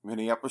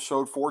Mini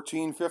episode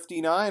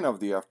 1459 of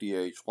the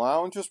FDH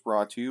Lounge is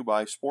brought to you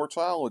by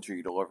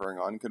Sportsology, delivering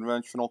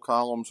unconventional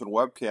columns and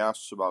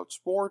webcasts about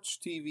sports,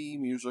 TV,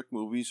 music,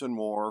 movies, and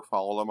more.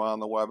 Follow them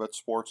on the web at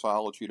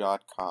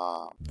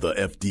sportsology.com. The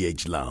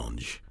FDH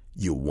Lounge.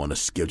 You'll want to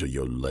schedule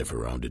your life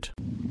around it.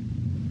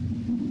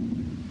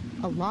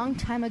 A long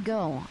time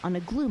ago, on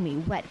a gloomy,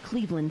 wet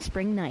Cleveland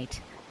spring night,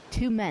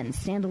 two men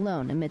stand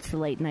alone amidst the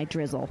late-night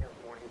drizzle.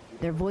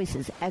 Their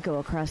voices echo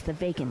across the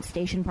vacant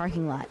station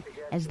parking lot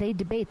as they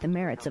debate the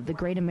merits of the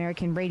great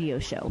American radio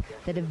show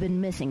that have been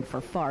missing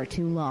for far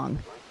too long.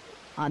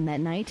 On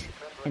that night,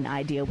 an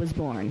idea was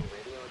born.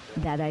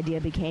 That idea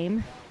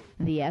became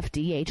the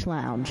FDH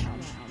Lounge.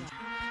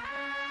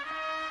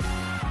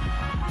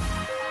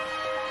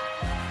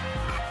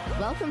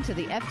 Welcome to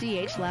the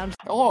FDH Lounge.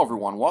 Hello,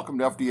 everyone. Welcome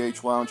to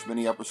FDH Lounge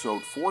mini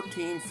episode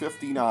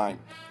 1459.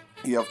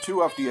 You have two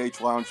FDH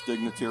Lounge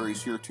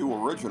dignitaries here, two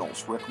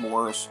originals, Rick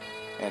Morris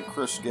and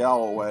Chris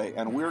Galloway,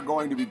 and we're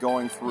going to be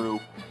going through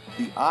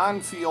the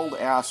on-field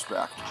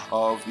aspect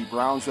of the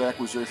Browns'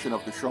 acquisition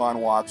of Deshaun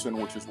Watson,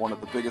 which is one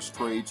of the biggest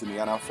trades in the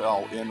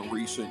NFL in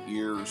recent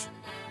years.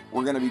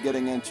 We're going to be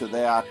getting into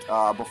that.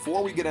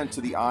 Before we get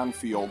into the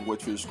on-field,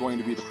 which is going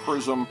to be the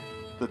prism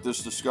that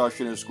this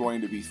discussion is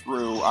going to be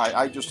through,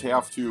 I just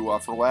have to,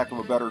 for lack of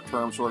a better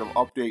term, sort of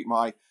update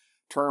my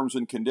terms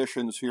and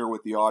conditions here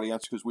with the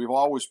audience, because we've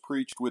always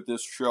preached with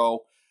this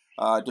show,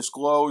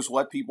 disclose,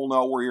 let people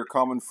know where you're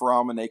coming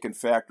from, and they can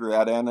factor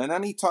that in. And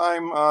any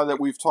time that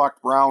we've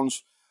talked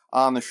Browns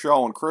on the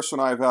show, and Chris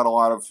and I have had a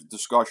lot of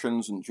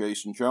discussions, and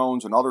Jason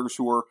Jones and others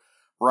who are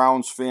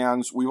Browns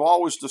fans, we've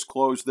always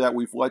disclosed that.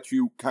 We've let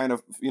you kind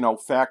of,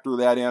 factor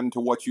that into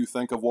what you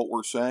think of what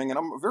we're saying. And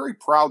I'm very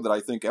proud that I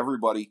think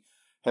everybody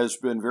has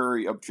been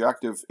very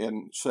objective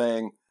in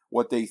saying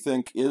what they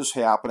think is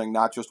happening,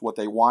 not just what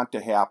they want to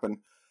happen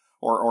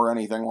or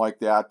anything like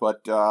that.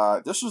 But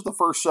this is the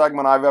first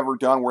segment I've ever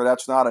done where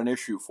that's not an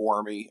issue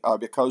for me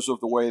because of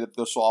the way that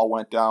this all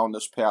went down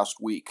this past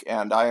week.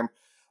 And I am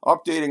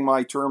updating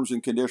my terms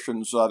and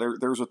conditions.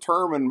 There's a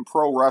term in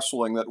pro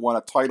wrestling that when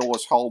a title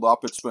is held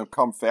up, it's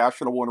become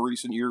fashionable in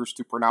recent years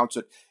to pronounce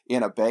it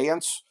in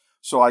abeyance.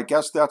 So I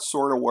guess that's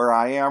sort of where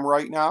I am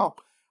right now.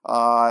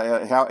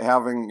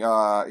 Having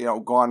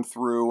gone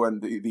through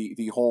and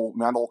the whole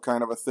mental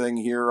kind of a thing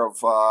here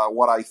of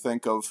what I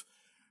think of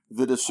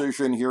the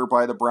decision here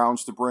by the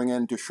Browns to bring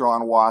in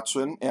Deshaun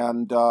Watson.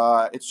 And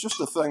it's just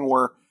a thing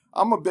where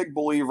I'm a big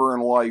believer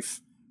in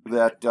life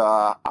that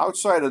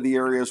outside of the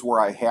areas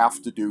where I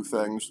have to do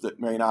things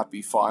that may not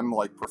be fun,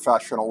 like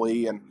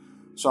professionally and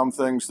some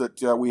things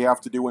that we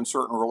have to do in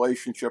certain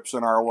relationships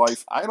in our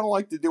life, I don't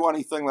like to do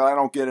anything that I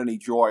don't get any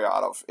joy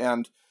out of.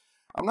 And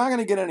I'm not going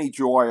to get any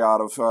joy out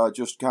of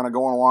just kind of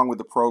going along with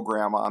the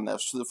program on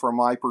this from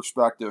my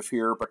perspective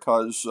here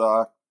because,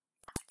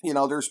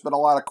 there's been a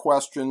lot of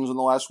questions in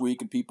the last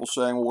week and people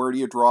saying, well, where do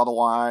you draw the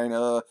line?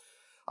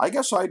 I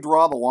guess I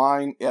draw the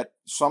line at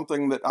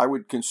something that I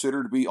would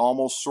consider to be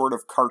almost sort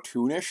of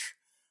cartoonish.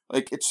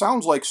 Like, it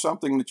sounds like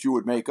something that you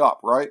would make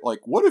up, right? Like,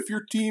 what if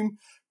your team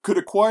could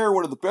acquire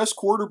one of the best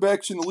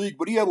quarterbacks in the league,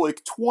 but he had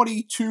like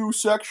 22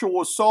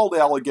 sexual assault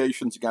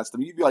allegations against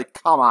him? You'd be like,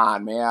 come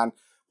on, man.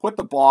 Put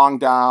the bong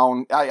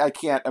down. I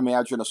can't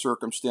imagine a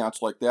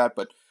circumstance like that,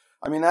 but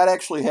I mean, that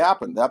actually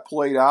happened. That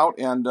played out,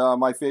 and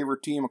my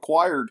favorite team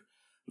acquired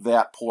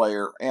that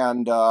player.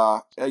 And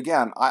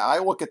again, I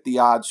look at the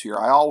odds here.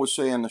 I always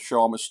say in the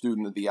show I'm a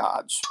student of the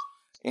odds.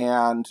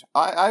 And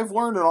I've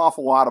learned an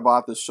awful lot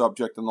about this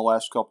subject in the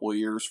last couple of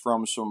years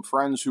from some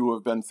friends who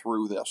have been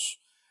through this.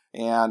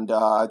 And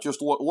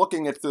just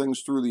looking at things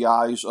through the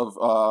eyes of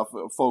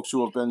folks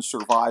who have been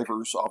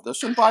survivors of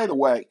this. And by the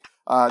way,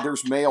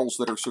 there's males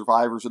that are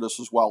survivors of this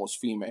as well as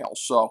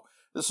females. So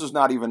this is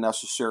not even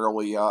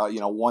necessarily,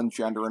 one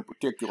gender in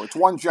particular. It's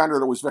one gender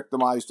that was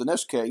victimized in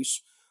this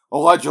case,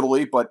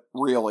 allegedly, but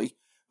really.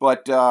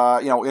 But,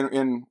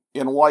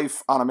 in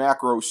life on a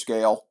macro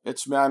scale,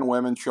 it's men,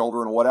 women,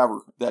 children, whatever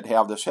that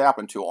have this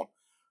happen to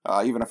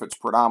them, even if it's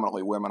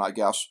predominantly women, I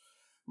guess.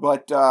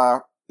 But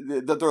the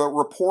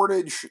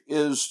reportage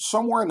is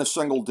somewhere in the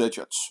single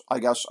digits, I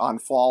guess, on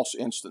false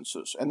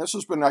instances. And this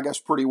has been, I guess,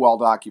 pretty well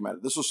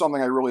documented. This is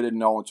something I really didn't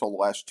know until the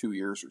last 2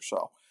 years or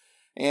so.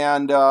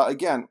 And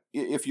again,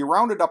 if you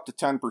round it up to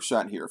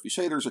 10% here, if you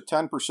say there's a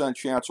 10%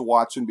 chance of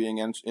Watson being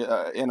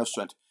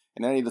innocent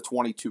in any of the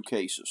 22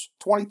 cases,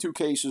 22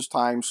 cases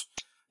times,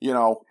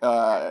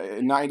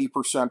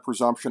 90%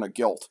 presumption of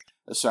guilt,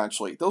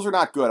 essentially. Those are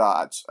not good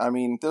odds. I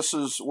mean, this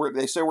is where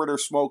they say where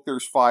there's smoke,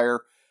 there's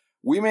fire.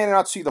 We may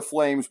not see the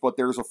flames, but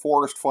there's a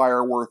forest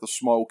fire worth of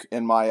smoke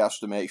in my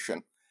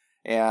estimation.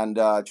 And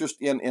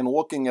just in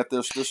looking at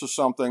this is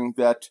something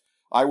that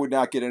I would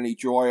not get any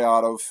joy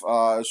out of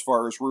as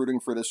far as rooting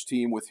for this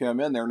team with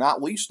him in there,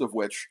 not least of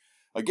which,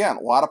 again,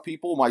 a lot of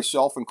people,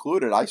 myself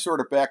included, I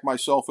sort of backed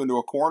myself into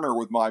a corner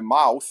with my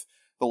mouth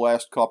the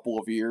last couple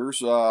of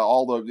years.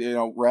 All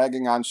the,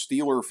 ragging on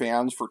Steeler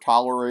fans for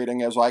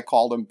tolerating, as I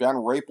called him, Ben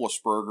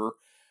Raplesberger.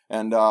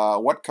 And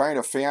what kind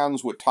of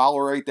fans would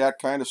tolerate that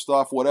kind of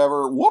stuff,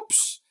 whatever.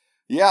 Whoops!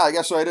 Yeah, I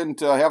guess I didn't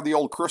have the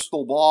old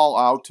crystal ball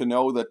out to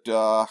know that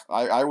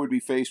I would be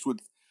faced with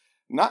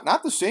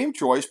not the same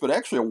choice, but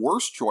actually a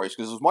worse choice.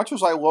 Because as much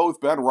as I loathe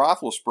Ben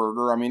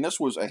Roethlisberger, I mean, this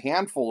was a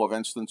handful of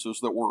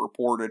instances that were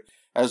reported,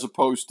 as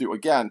opposed to,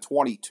 again,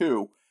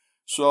 22.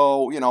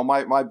 So,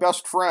 my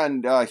best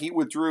friend, he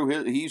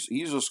withdrew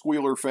he's a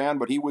Squealer fan,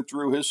 but he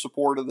withdrew his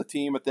support of the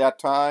team at that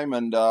time,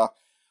 and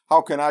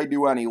how can I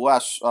do any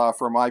less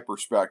from my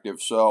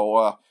perspective?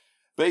 So,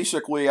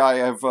 basically, I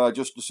have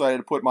just decided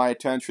to put my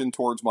attention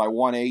towards my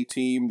 1A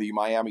team, the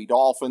Miami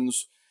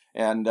Dolphins,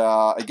 and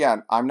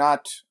again, I'm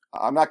not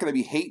going to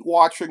be hate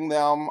watching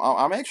them.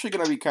 I'm actually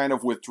going to be kind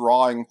of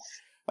withdrawing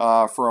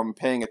from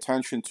paying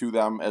attention to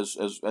them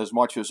as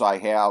much as I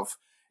have,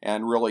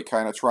 and really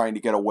kind of trying to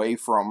get away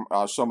from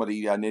some of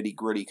the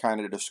nitty-gritty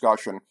kind of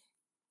discussion,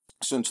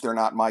 since they're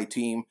not my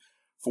team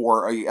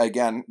for,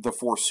 again, the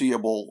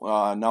foreseeable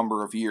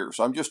number of years.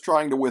 I'm just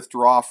trying to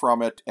withdraw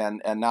from it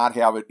and not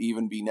have it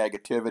even be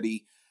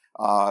negativity.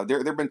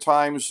 There have been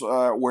times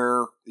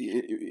where,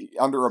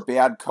 under a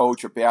bad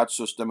coach, a bad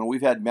system, and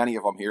we've had many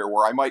of them here,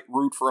 where I might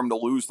root for him to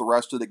lose the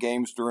rest of the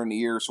games during the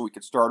year so we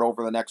could start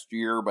over the next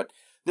year, but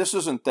this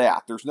isn't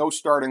that. There's no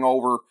starting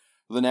over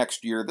the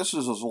next year. This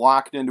is as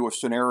locked into a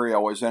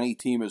scenario as any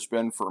team has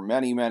been for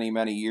many, many,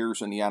 many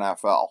years in the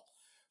NFL.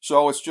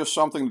 So it's just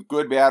something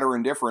good, bad, or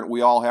indifferent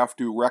we all have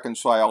to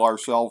reconcile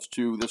ourselves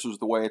to. This is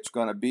the way it's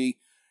going to be.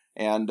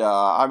 And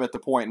I'm at the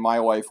point in my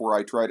life where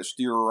I try to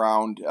steer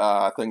around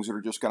things that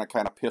are just going to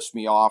kind of piss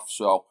me off.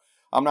 So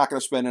I'm not going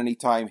to spend any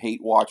time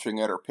hate watching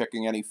it or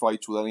picking any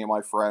fights with any of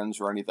my friends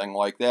or anything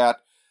like that.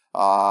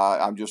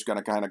 I'm just going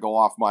to kind of go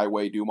off my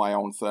way, do my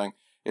own thing.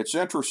 It's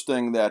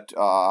interesting that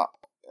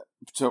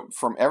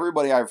from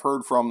everybody I've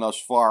heard from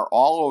thus far,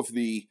 all of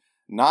the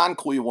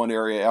non-Cleveland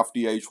area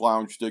FDH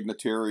Lounge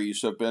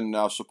dignitaries have been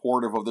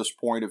supportive of this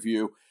point of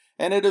view,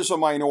 and it is a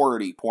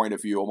minority point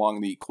of view among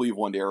the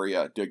Cleveland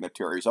area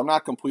dignitaries. I'm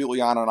not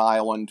completely on an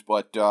island,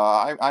 but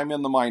I'm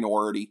in the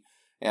minority,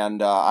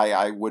 and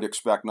I would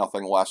expect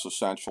nothing less,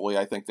 essentially.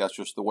 I think that's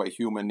just the way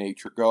human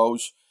nature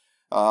goes.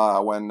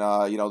 When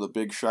the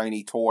big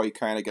shiny toy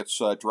kind of gets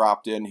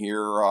dropped in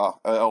here,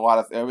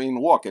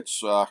 look,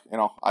 it's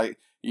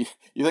you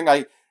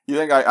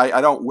think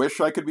I don't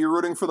wish I could be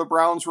rooting for the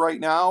Browns right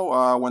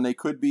now when they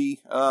could be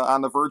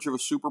on the verge of a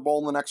Super Bowl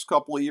in the next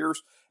couple of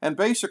years? And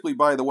basically,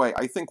 by the way,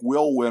 I think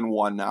we'll win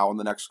one now in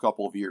the next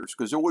couple of years,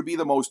 because it would be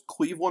the most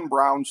Cleveland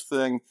Browns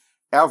thing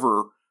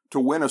ever to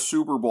win a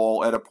Super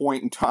Bowl at a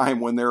point in time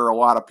when there are a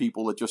lot of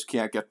people that just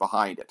can't get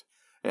behind it.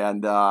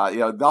 And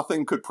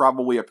nothing could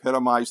probably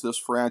epitomize this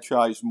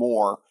franchise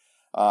more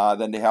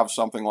than to have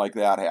something like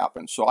that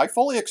happen. So I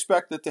fully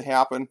expect it to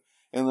happen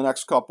in the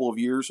next couple of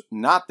years,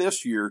 not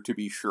this year to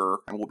be sure,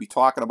 and we'll be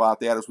talking about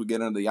that as we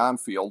get into the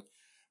on-field.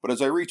 But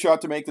as I reach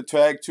out to make the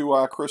tag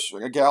to Chris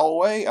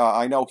Galloway,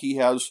 I know he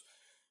has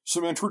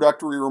some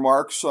introductory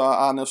remarks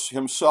on this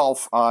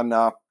himself,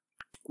 on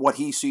what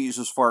he sees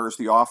as far as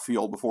the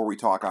off-field before we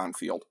talk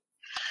on-field.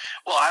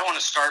 Well, I want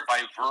to start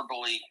by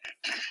verbally,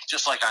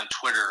 just like on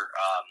Twitter,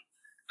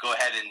 go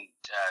ahead and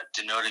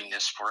denoting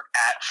this for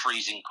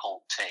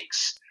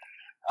 @freezingcoldtakes.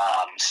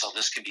 So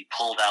this can be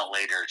pulled out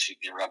later to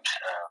be rubbed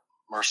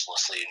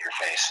mercilessly in your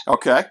face.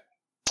 Okay.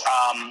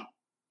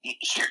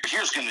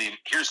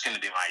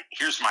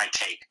 Here's my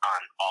take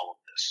on all of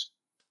this.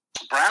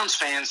 Browns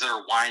fans that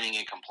are whining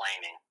and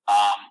complaining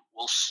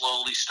will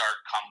slowly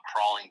start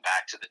crawling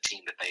back to the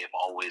team that they have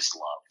always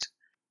loved.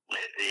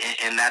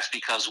 And that's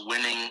because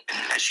winning,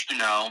 as you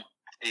know,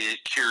 it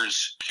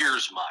cures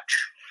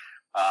much.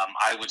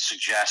 I would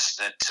suggest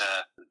that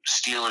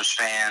Steelers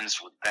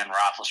fans with Ben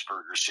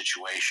Roethlisberger's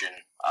situation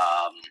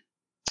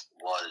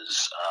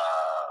was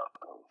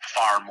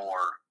far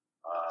more.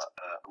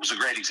 It was a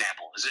great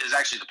example. It's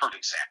actually the perfect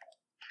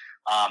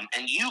example.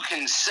 And you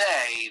can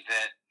say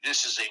that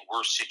this is a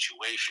worse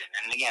situation.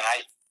 And again,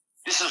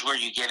 this is where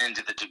you get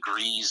into the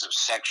degrees of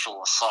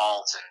sexual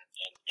assault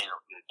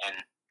and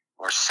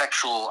or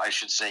sexual, I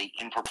should say,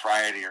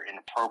 impropriety or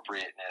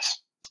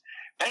inappropriateness.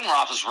 Ben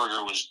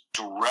Roethlisberger was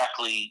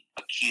directly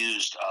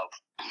accused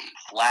of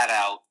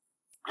flat-out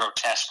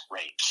grotesque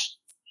rapes.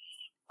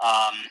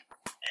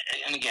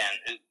 And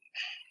again,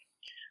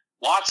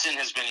 Watson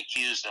has been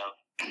accused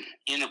of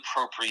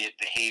inappropriate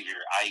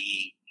behavior,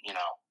 i.e.,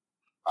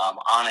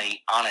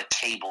 on a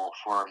table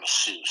for a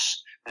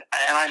masseuse.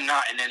 And I'm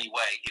not in any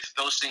way, if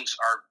those things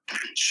are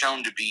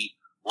shown to be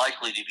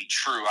likely to be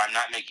true, I'm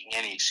not making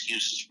any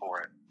excuses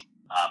for it.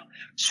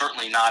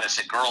 Certainly not as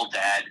a girl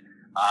dad.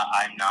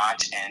 I'm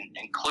not,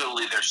 and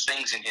clearly there's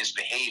things in his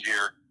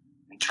behavior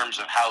in terms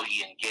of how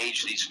he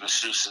engaged these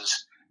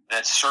masseuses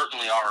that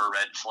certainly are a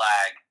red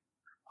flag.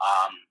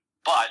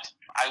 But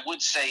I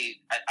would say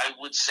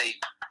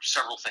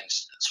several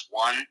things to this.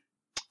 One,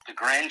 the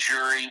grand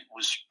jury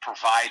was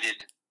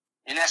provided,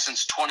 in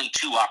essence,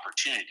 22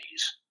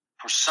 opportunities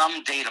for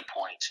some data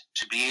point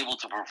to be able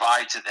to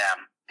provide to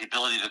them the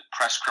ability to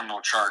press criminal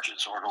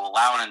charges or to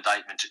allow an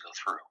indictment to go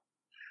through.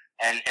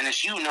 And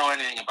if you know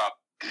anything about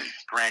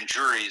grand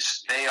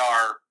juries,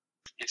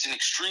 it's an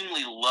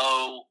extremely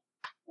low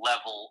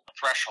level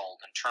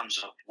threshold in terms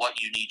of what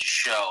you need to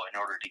show in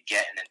order to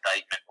get an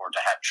indictment or to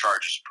have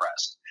charges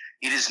pressed.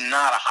 It is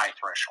not a high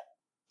threshold.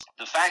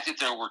 The fact that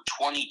there were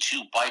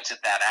 22 bites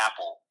at that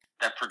apple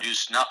that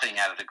produced nothing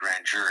out of the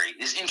grand jury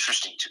is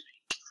interesting to me.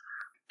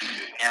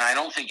 And I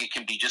don't think it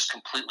can be just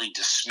completely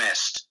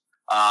dismissed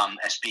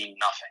as being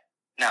nothing.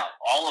 Now,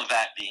 all of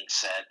that being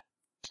said,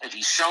 if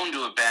he's shown to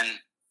have been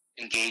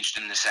engaged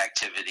in this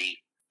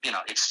activity,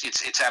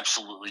 it's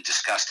absolutely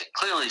disgusting.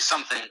 Clearly,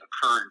 something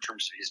occurred in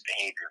terms of his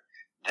behavior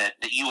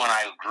that you and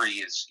I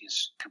agree is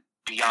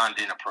beyond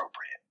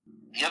inappropriate.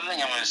 The other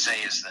thing I'm going to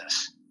say is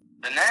this.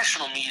 The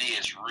national media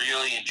is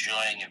really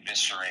enjoying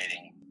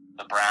eviscerating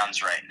the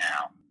Browns right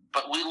now.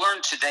 But we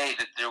learned today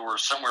that there were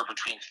somewhere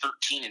between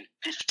 13 and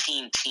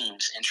 15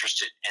 teams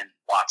interested in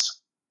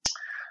Watson.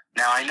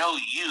 Now, I know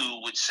you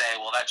would say,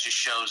 well, that just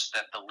shows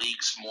that the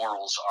league's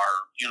morals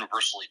are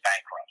universally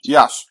bankrupt.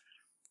 Yes.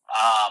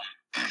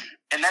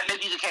 And that may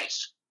be the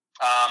case,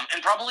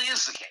 and probably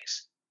is the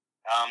case.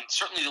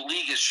 Certainly the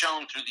league has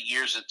shown through the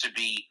years to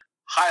be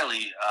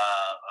highly,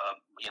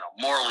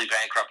 morally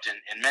bankrupt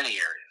in many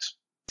areas.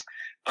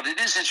 But it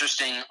is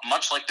interesting,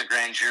 much like the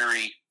grand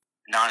jury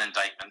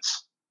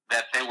non-indictments,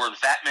 that there were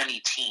that many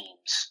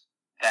teams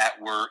that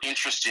were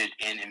interested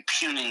in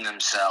impugning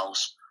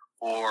themselves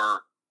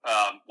or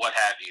what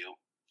have you.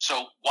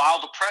 So while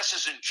the press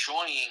is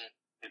enjoying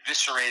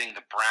eviscerating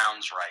the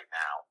Browns right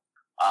now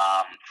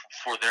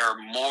for their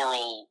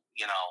moral,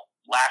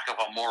 lack of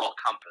a moral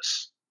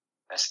compass,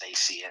 as they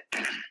see it,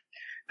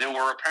 there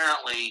were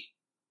apparently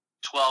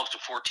 12 to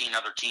 14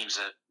 other teams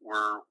that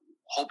were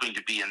hoping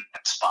to be in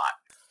that spot.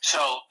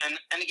 So, and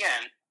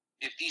again,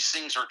 if these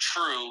things are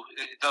true,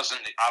 it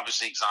doesn't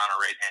obviously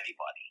exonerate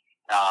anybody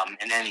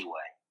in any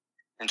way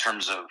in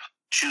terms of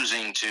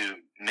choosing to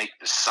make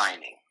the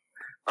signing.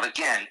 But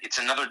again, it's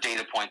another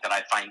data point that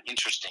I find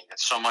interesting, that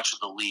so much of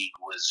the league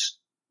was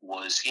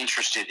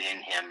interested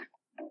in him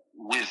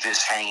with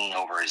this hanging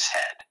over his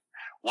head.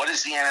 What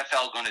is the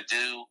NFL going to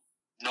do?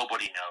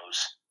 Nobody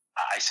knows.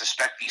 I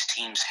suspect these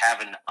teams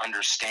have an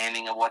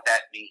understanding of what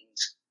that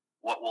means,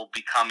 what will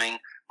be coming.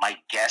 My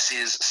guess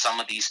is some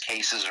of these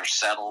cases are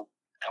settled,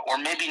 or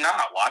maybe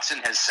not. Watson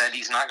has said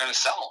he's not going to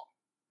sell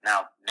them.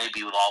 Now,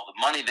 maybe with all the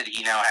money that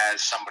he now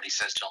has, somebody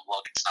says to him,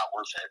 look, it's not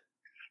worth it.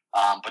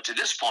 But to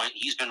this point,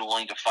 he's been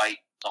willing to fight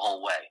the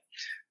whole way.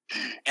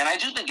 And I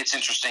do think it's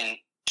interesting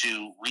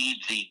to read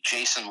the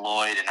Jason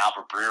Lloyd and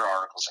Albert Breer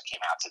articles that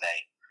came out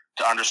today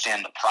to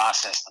understand the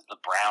process that the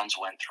Browns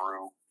went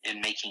through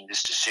in making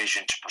this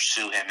decision to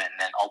pursue him and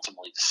then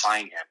ultimately to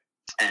sign him,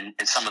 and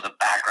some of the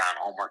background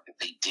homework that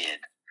they did.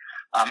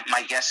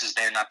 My guess is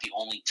they're not the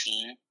only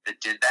team that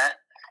did that.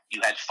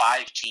 You had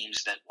 5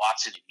 teams that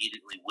Watson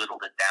immediately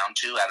whittled it down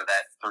to out of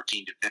that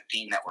 13 to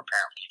 15 that were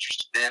apparently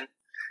interested in.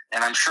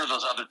 And I'm sure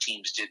those other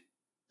teams did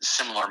a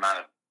similar amount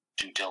of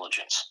due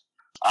diligence.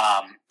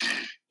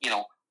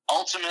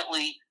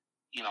 Ultimately,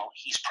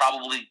 he's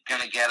probably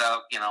going to get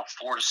a,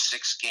 4 to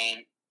 6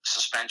 game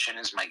suspension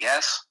is my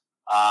guess.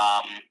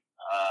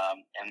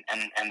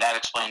 And that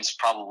explains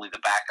probably the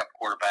backup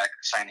quarterback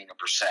signing of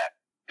Brissett.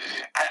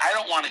 I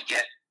don't want to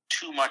get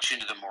too much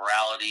into the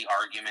morality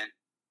argument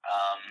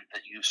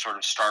that you sort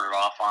of started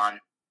off on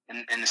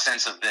in the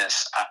sense of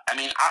this.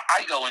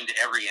 I go into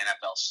every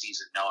NFL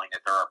season knowing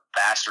that there are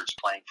bastards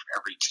playing for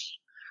every team.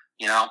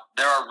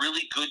 There are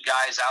really good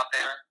guys out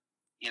there.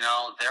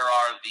 There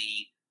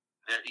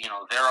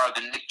are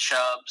the Nick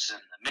Chubbs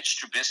and the Mitch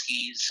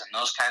Trubiskys and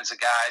those kinds of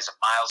guys, and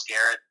Myles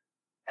Garrett.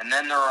 And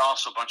then there are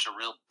also a bunch of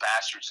real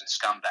bastards and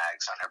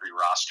scumbags on every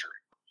roster.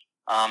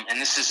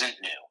 And this isn't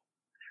new.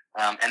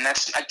 And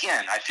that's,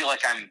 again, I feel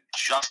like I'm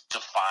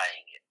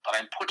justifying it, but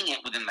I'm putting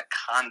it within the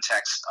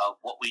context of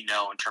what we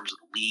know in terms of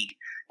the league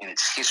and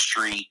its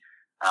history,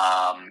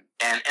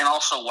 and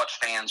also what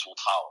fans will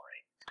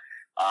tolerate.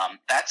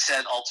 That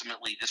said,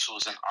 ultimately, this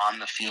was an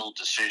on-the-field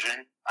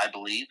decision, I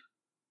believe,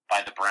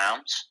 by the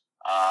Browns,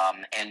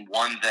 and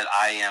one that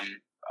I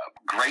am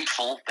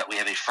grateful that we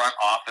have a front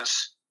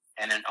office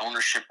and an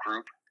ownership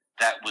group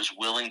that was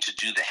willing to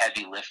do the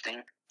heavy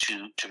lifting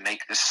to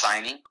make this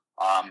signing.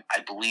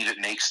 I believe it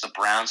makes the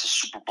Browns a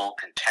Super Bowl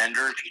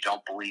contender. If you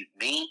don't believe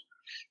me,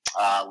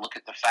 look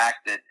at the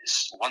fact that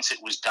once it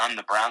was done,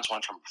 the Browns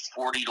went from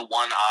 40 to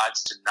 1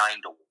 odds to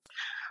 9 to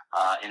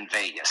 1 in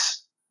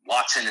Vegas.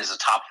 Watson is a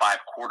top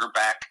 5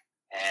 quarterback,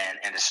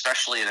 and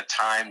especially at a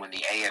time when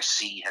the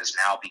AFC has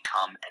now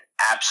become an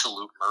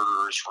absolute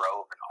murderer's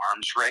row of an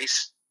arms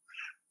race,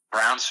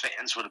 Browns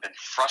fans would have been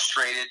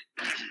frustrated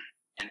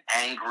and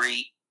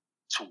angry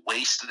to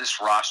waste this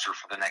roster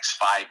for the next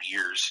 5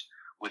 years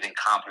with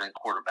incompetent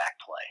quarterback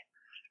play.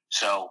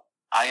 So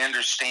I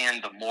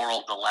understand the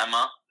moral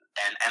dilemma,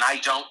 and I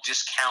don't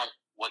discount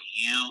what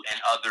you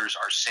and others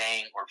are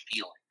saying or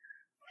feeling.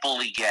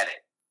 Fully get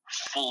it.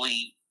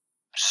 Fully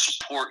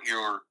support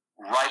your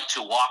right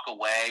to walk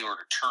away or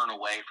to turn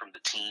away from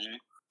the team.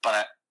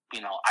 But,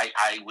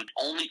 I would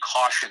only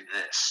caution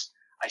this.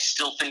 I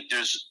still think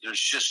there's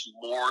just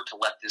more to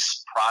let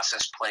this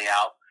process play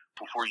out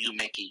before you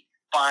make a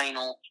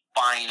final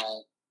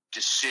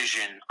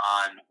decision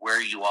on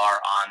where you are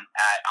on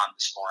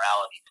this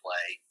morality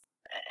play.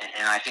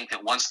 And I think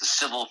that once the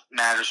civil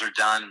matters are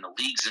done and the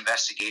league's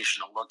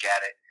investigation will look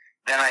at it,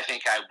 then I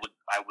think I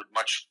would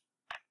much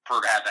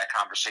prefer to have that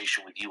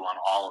conversation with you on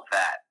all of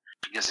that.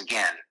 Because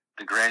again,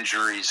 the grand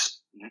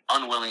jury's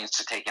unwillingness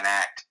to take an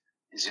act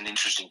is an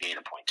interesting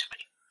data point to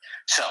me.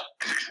 So,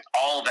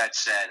 all of that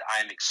said,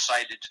 I'm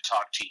excited to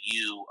talk to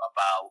you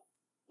about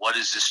what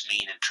does this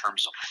mean in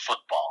terms of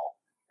football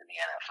in the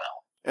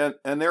NFL.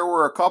 And there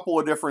were a couple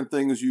of different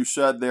things you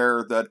said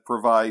there that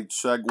provide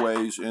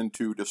segues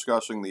into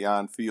discussing the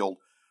on-field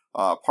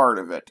part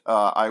of it.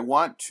 I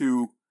want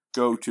to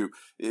go to,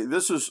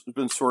 this has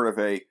been sort of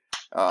a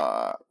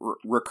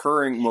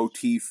recurring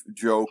motif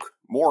joke,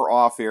 more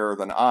off-air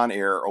than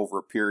on-air over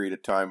a period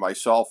of time.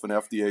 Myself and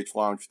FDH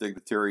Lounge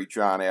Dignitary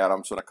John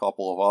Adams and a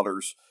couple of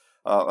others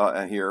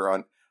here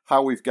on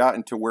how we've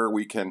gotten to where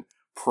we can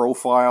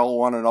profile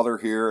one another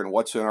here and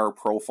what's in our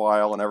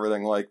profile and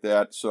everything like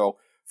that. So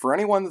for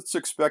anyone that's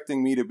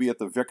expecting me to be at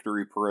the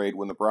victory parade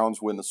when the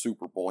Browns win the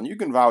Super Bowl, and you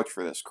can vouch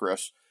for this,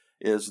 Chris,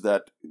 is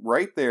that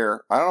right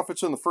there, I don't know if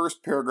it's in the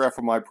first paragraph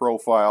of my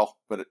profile,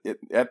 but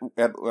at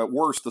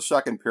worst, the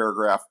second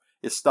paragraph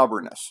is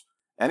stubbornness.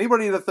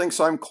 Anybody that thinks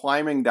I'm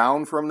climbing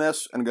down from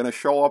this and going to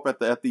show up at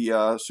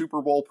the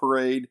Super Bowl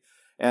parade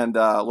and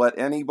let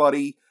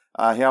anybody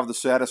have the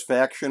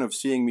satisfaction of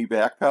seeing me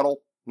backpedal,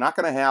 not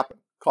going to happen.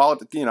 Call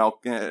it,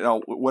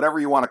 whatever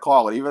you want to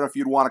call it, even if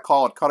you'd want to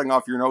call it cutting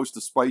off your nose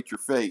to spite your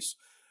face.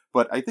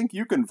 But I think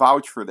you can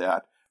vouch for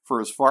that for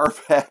as far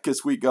back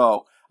as we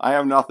go. I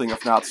am nothing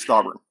if not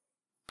stubborn.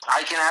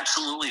 I can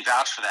absolutely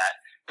vouch for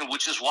that,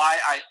 which is why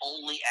I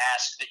only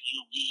ask that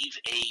you leave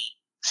a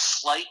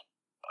slight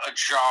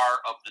ajar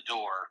of the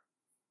door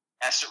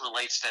as it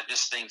relates to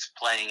this thing's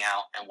playing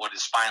out and what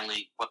the final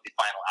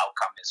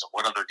outcome is and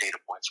what other data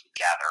points we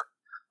gather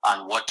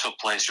on what took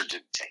place or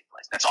didn't take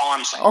place. That's all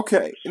I'm saying.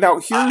 Okay. Now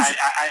here's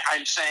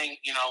I'm saying,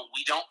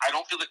 I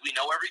don't feel like we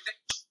know everything.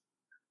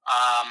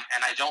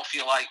 And I don't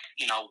feel like,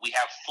 we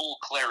have full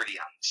clarity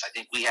on this. I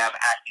think we have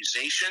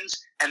accusations,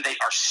 and they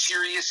are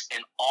serious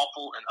and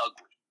awful and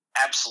ugly.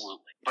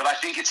 Absolutely. But I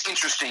think it's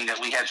interesting that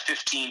we had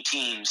 15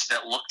 teams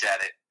that looked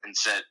at it and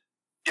said,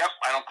 yep,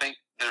 I don't think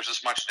there's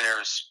as much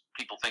there as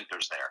people think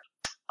there's there.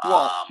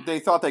 Well, they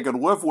thought they could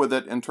live with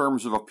it in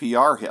terms of a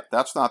PR hit.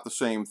 That's not the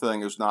same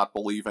thing as not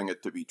believing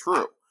it to be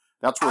true.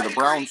 That's where the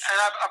Browns...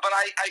 But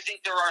I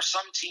think there are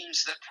some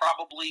teams that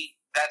probably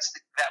that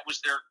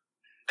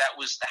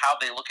was how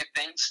they look at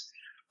things.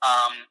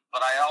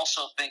 But I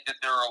also think that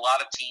there are a lot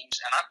of teams,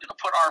 and I'm going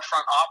to put our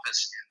front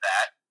office in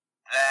that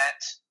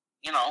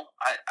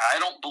I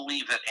don't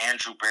believe that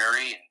Andrew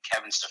Berry and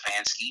Kevin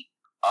Stefanski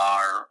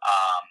are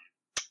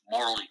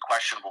morally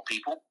questionable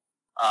people.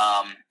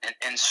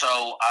 And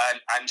so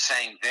I'm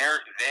saying they are,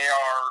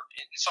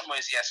 in some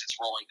ways, yes, it's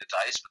rolling the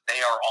dice, but they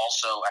are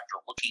also,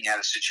 after looking at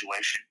a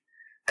situation,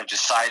 have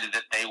decided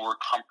that they were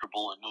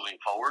comfortable in moving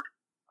forward.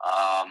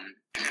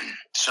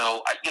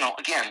 So,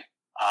 again,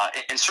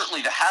 and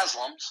certainly the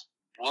Haslams'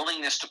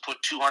 willingness to put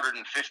 $250,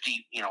 $250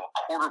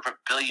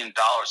 million of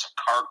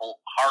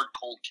hard,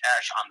 cold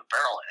cash on the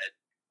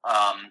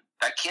barrelhead,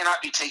 that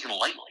cannot be taken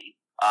lightly.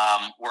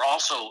 We're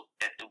also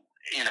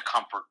in a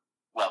comfort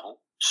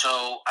level.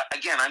 So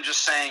again, I'm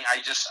just saying, I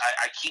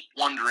keep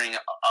wondering,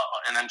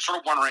 and I'm sort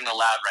of wondering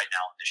aloud right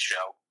now on this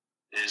show,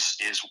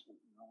 is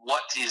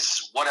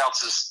what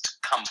else is to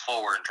come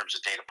forward in terms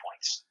of data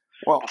points.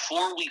 Well,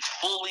 before we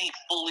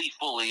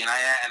fully, and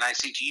I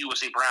say to you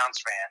as a Browns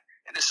fan,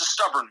 and this is a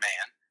stubborn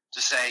man,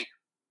 to say,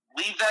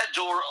 leave that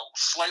door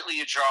slightly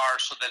ajar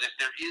so that if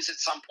there is at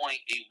some point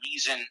a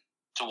reason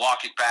to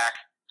walk it back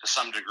to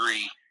some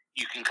degree,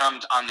 you can come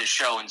on this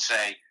show and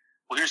say,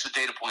 well, here's the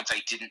data points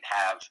I didn't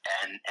have,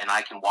 and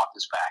I can walk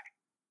this back.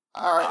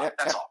 All right,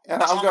 that's all.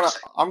 And That's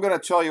I'm gonna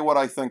tell you what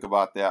I think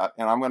about that,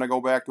 and I'm gonna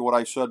go back to what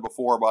I said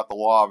before about the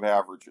law of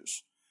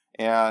averages.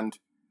 And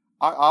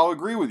I'll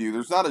agree with you.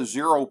 There's not a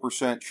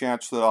 0%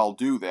 chance that I'll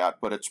do that,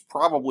 but it's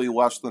probably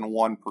less than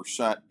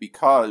 1%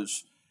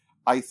 because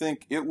I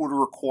think it would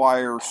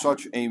require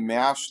such a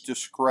mass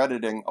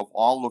discrediting of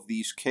all of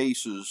these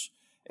cases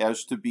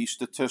as to be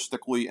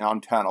statistically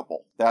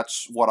untenable.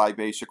 That's what I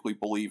basically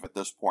believe at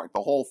this point.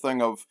 The whole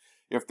thing of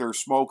if there's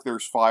smoke,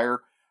 there's fire,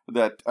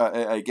 that,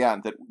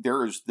 again, that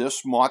there is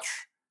this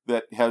much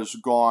that has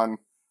gone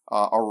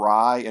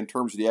awry in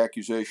terms of the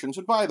accusations.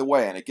 And by the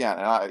way, and again,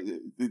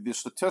 the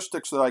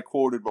statistics that I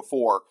quoted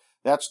before,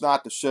 that's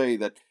not to say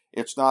that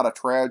it's not a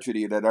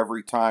tragedy that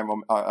every time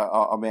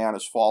a man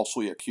is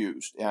falsely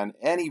accused. And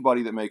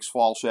anybody that makes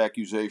false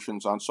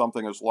accusations on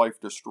something as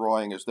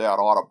life-destroying as that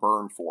ought to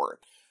burn for it.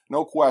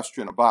 No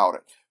question about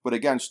it. But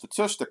again,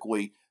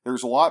 statistically,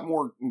 there's a lot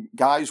more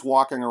guys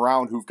walking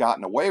around who've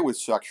gotten away with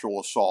sexual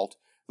assault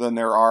than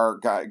there are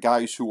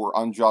guys who were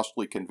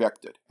unjustly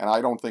convicted. And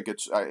I don't think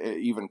it's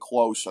even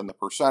close in the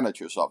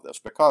percentages of this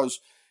because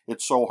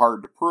it's so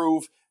hard to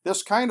prove.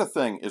 This kind of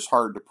thing is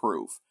hard to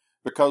prove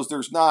because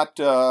there's not,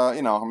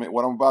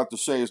 what I'm about to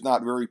say is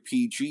not very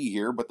PG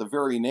here, but the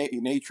very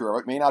nature of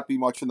it may not be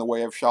much in the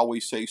way of, shall we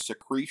say,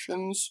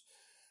 secretions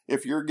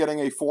if you're getting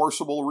a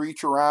forcible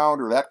reach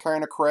around or that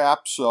kind of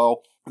crap.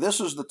 So this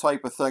is the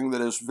type of thing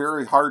that is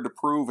very hard to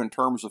prove in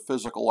terms of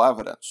physical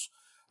evidence.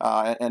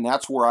 And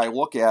that's where I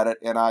look at it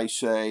and I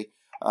say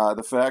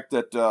the fact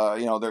that,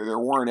 there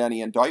weren't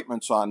any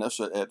indictments on this,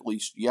 at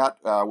least yet,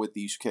 with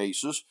these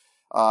cases.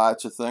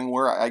 It's a thing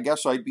where I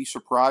guess I'd be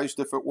surprised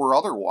if it were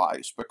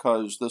otherwise,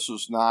 because this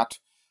is not,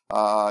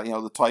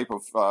 the type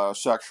of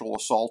sexual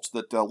assaults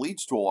that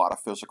leads to a lot of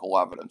physical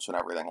evidence and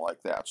everything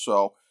like that.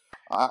 So,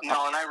 no,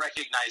 and I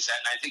recognize that,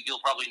 and I think you'll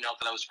probably note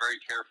that I was very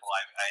careful.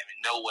 I'm in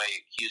no way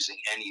accusing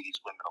any of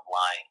these women of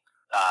lying.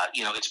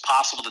 It's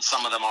possible that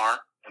some of them are,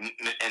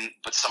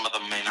 but some of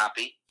them may not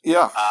be.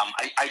 Yeah.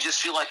 I just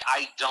feel like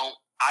I don't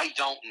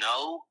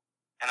know,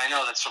 and I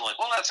know that's sort of like,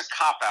 well, that's a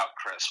cop out,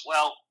 Chris.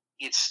 Well,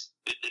 it's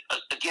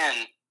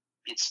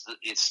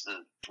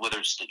whether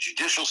it's the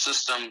judicial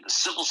system, the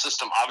civil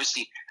system,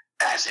 obviously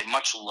has a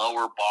much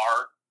lower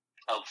bar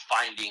of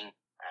finding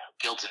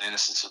guilt and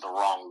innocence are the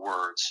wrong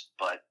words,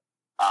 but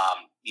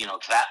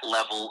that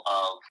level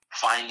of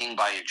finding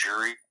by a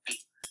jury,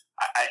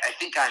 I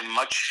think I'm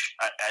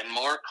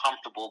more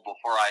comfortable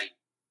before I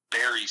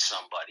bury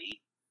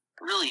somebody,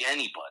 really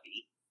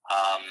anybody,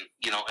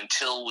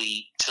 until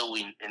we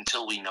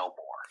know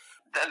more.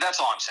 That's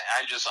all I'm saying.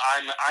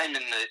 I'm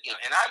in the,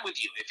 and I'm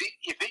with you.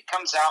 If it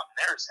comes out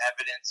and there's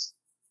evidence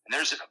and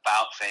there's an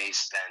about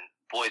face, then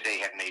boy, they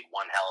have made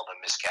one hell of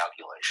a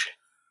miscalculation,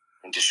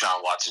 and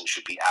Deshaun Watson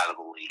should be out of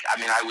the league. I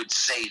mean, I would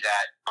say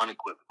that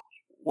unequivocally.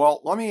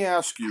 Well, let me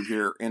ask you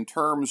here, in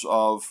terms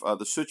of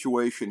the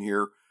situation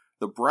here,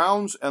 the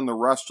Browns and the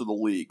rest of the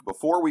league,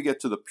 before we get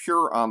to the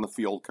pure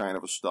on-the-field kind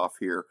of stuff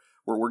here,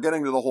 where we're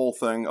getting to the whole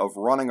thing of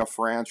running a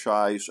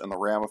franchise and the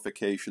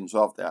ramifications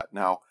of that.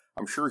 Now,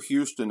 I'm sure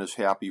Houston is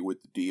happy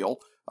with the deal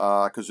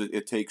because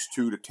it takes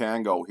two to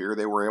tango here.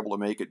 They were able to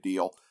make a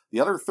deal. The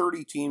other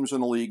 30 teams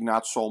in the league,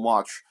 not so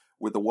much,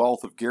 with the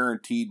wealth of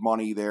guaranteed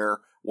money there,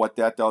 what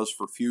that does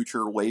for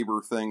future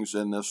labor things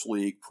in this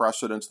league,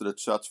 precedents that it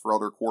sets for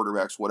other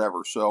quarterbacks,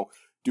 whatever. So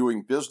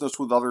doing business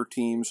with other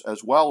teams,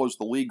 as well as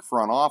the league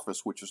front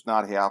office, which is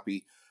not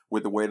happy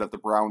with the way that the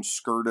Browns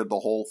skirted the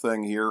whole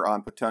thing here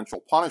on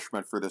potential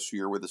punishment for this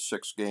year with the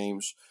 6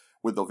 games,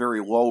 with a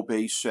very low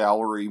base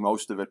salary,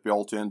 most of it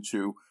built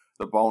into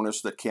the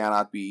bonus that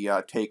cannot be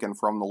taken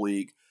from the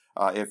league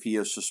if he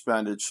is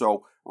suspended.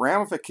 So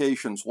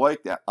ramifications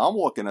like that, I'm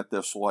looking at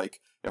this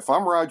like, if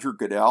I'm Roger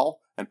Goodell,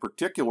 and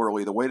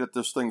particularly the way that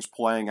this thing's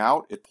playing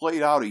out, it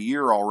played out a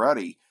year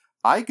already,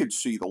 I could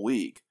see the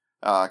league,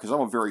 because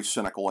I'm a very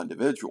cynical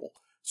individual,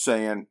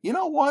 saying, you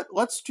know what,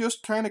 let's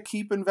just kind of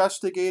keep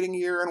investigating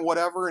here and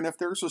whatever, and if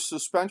there's a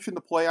suspension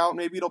to play out,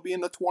 maybe it'll be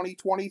in the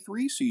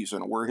 2023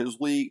 season where his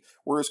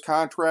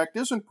contract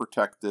isn't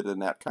protected in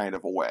that kind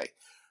of a way.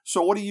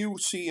 So what do you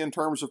see in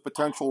terms of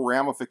potential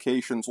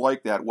ramifications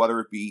like that, whether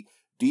it be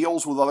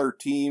deals with other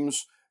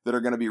teams that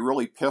are going to be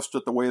really pissed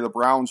at the way the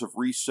Browns have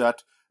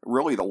reset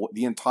really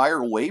the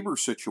entire labor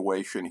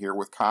situation here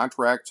with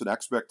contracts and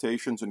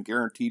expectations and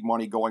guaranteed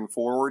money going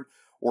forward,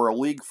 or a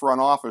league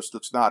front office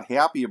that's not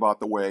happy about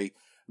the way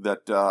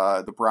that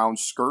the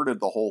Browns skirted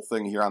the whole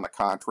thing here on the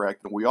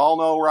contract. And we all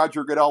know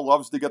Roger Goodell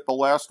loves to get the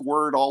last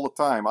word all the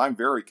time. I'm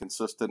very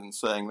consistent in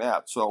saying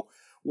that. So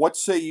what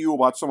say you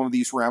about some of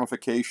these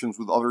ramifications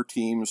with other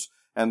teams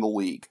and the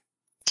league?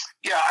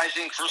 Yeah, I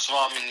think, first of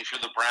all, if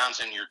you're the Browns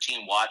and your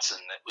team Watson,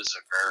 that was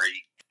a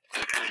very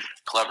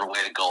clever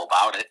way to go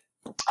about it.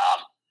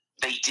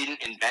 They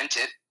didn't invent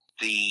it.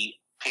 The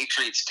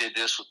Patriots did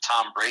this with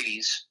Tom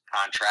Brady's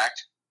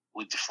contract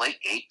with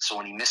Deflategate. So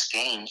when he missed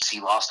games, he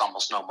lost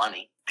almost no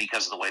money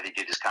because of the way they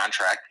did his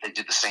contract. They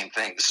did the same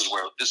thing. This is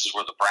where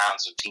the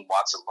Browns and Team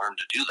Watson learned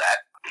to do that.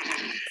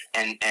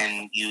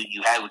 And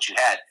you had what you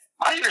had.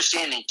 My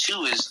understanding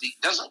too is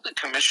doesn't the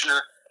commissioner,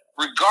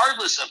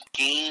 regardless of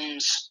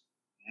games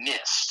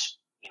missed,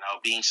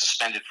 being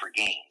suspended for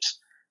games,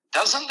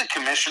 doesn't the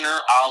commissioner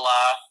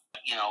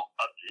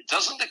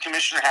doesn't the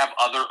commissioner have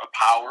other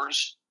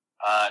powers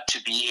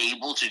to be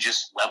able to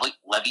just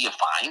levy a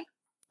fine?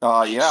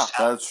 Yeah,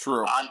 that's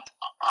true.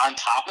 On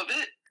top of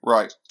it?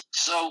 Right.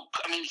 So,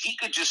 he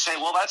could just say,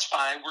 well, that's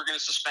fine. We're going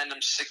to suspend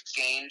him 6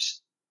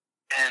 games,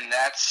 and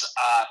that's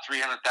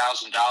 $300,000,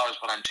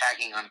 but I'm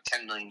tacking on a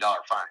 $10 million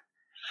fine.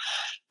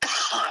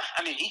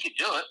 He could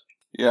do it.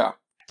 Yeah.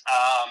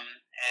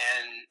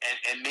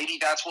 And maybe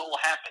that's what will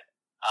happen.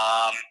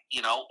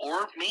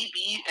 Or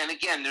maybe, and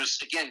again,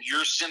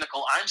 you're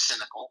cynical, I'm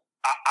cynical.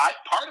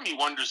 Part of me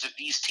wonders if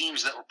these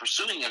teams that were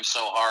pursuing him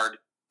so hard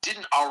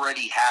didn't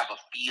already have a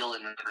feel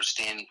and an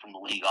understanding from the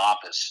league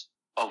office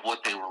of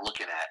what they were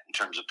looking at in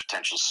terms of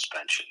potential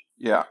suspension.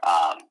 Yeah.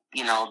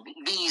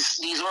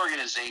 These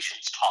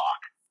organizations talk,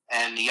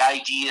 and the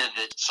idea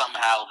that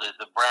somehow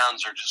the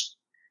Browns are just,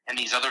 and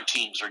these other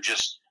teams are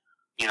just,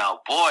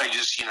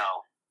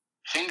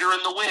 finger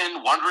in the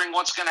wind, wondering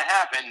what's going to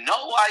happen.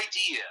 No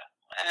idea.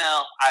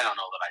 Well, I don't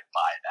know that I'd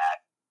buy that.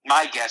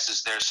 My guess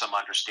is there's some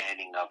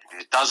understanding of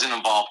it. It doesn't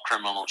involve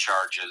criminal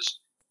charges.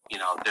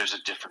 There's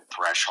a different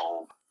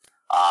threshold.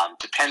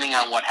 Depending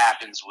on what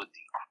happens with the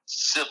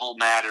civil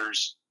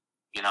matters,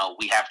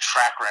 We have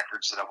track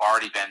records that have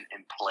already been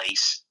in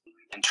place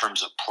in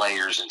terms of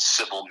players and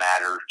civil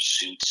matter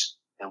suits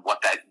and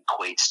what that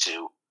equates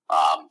to.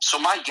 So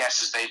my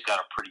guess is they've got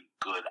a pretty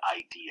good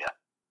idea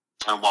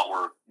on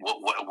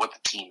what the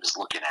team is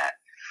looking at.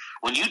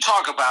 When you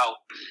talk about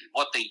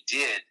what they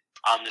did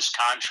on this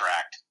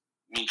contract,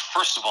 I mean,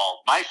 first of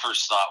all, my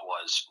first thought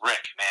was,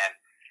 Rick, man,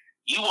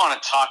 you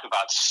want to talk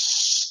about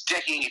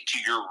sticking it to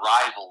your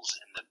rivals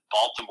in the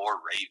Baltimore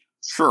Ravens.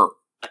 Sure.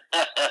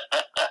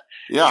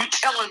 Yeah. You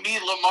telling me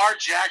Lamar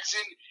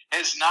Jackson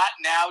has not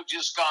now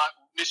just gone,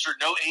 Mr.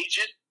 No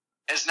Agent,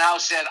 has now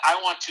said, I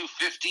want $250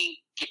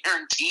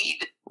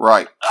 guaranteed?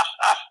 Right.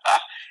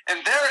 and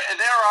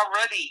they're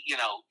already,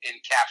 in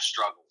cap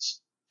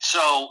struggles.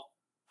 So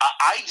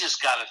I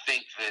just got to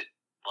think that,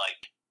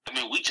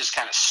 we just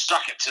kind of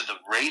stuck it to the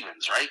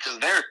Ravens, right? Because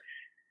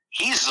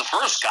he's the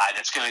first guy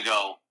that's going to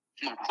go,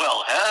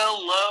 well,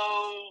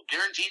 hello,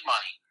 guaranteed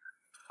money.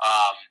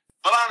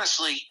 But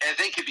honestly,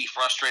 they could be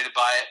frustrated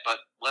by it, but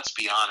let's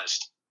be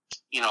honest.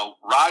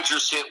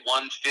 Rodgers hit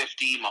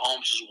 150,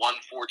 Mahomes is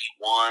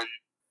 141.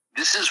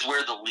 This is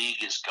where the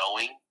league is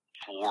going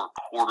for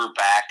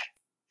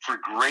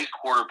great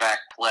quarterback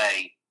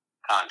play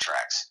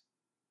contracts.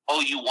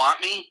 Oh, you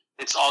want me?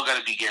 It's all got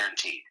to be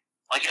guaranteed.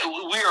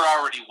 We are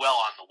already well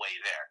on the way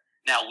there.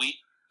 Now,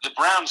 the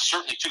Browns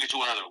certainly took it to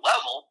another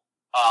level,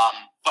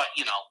 but,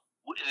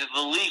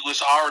 the league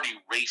was already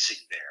racing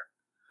there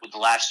with the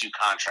last few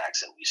contracts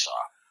that we saw.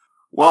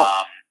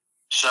 Well,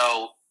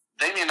 so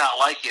they may not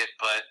like it,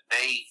 but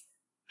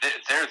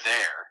they're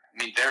there.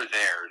 They're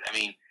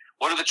there.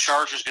 What are the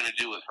Chargers going to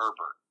do with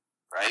Herbert,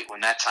 right?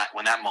 When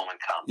that moment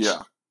comes.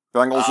 Yeah.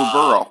 Bengals and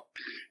Burrow.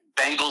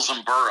 Bengals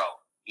and Burrow.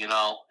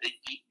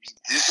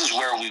 This is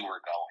where we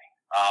were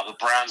going. The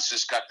Browns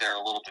just got there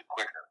a little bit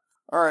quicker.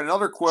 All right,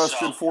 another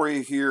question for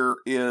you here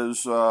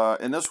is,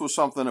 and this was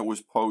something that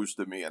was posed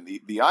to me, and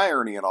the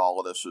irony in all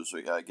of this is,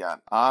 again,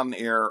 on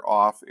air,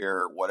 off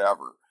air,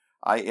 whatever.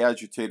 I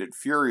agitated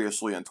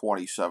furiously in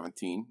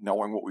 2017,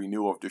 knowing what we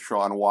knew of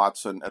Deshaun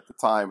Watson at the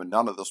time and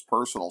none of this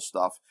personal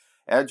stuff,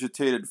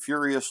 agitated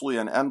furiously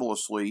and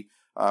endlessly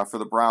for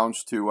the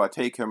Browns to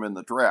take him in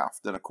the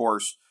draft. And, of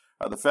course,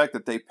 the fact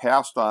that they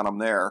passed on him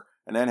there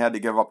and then had to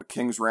give up a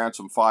king's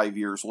ransom 5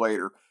 years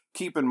later,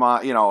 keep in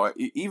mind,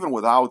 even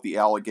without the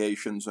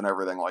allegations and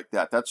everything like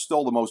that, that's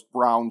still the most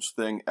Browns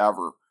thing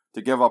ever,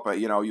 to give up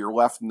your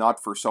left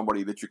nut for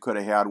somebody that you could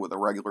have had with a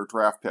regular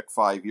draft pick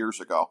 5 years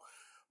ago.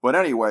 But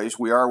anyways,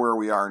 we are where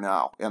we are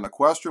now. And the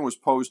question was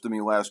posed to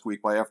me last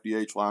week by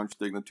FDH Lounge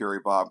dignitary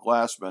Bob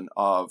Glassman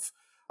of,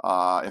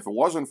 if it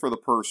wasn't for the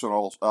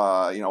personal,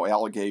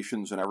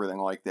 allegations and everything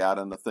like that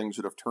and the things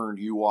that have turned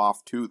you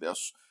off to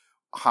this,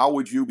 how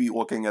would you be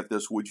looking at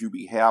this? Would you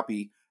be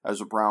happy as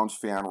a Browns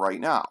fan right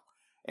now?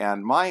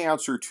 And my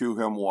answer to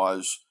him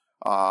was,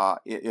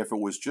 if it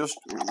was just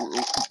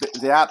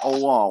that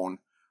alone,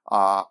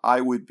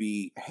 I would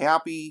be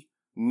happy,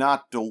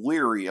 not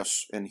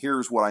delirious. And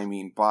here's what I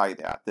mean by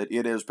that. That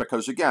it is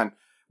because, again,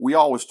 we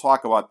always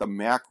talk about the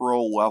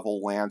macro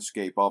level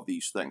landscape of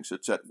these things.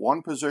 It's at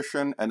one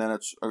position, and then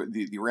it's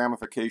the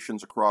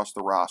ramifications across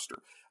the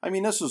roster.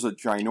 This is a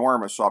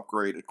ginormous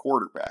upgrade at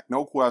quarterback.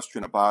 No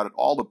question about it.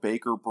 All the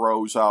Baker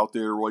bros out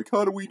there are like,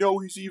 how do we know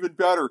he's even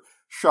better?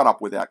 Shut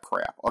up with that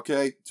crap,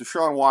 okay?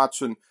 Deshaun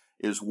Watson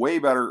is way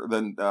better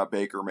than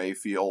Baker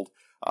Mayfield,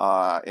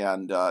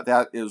 and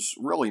that is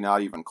really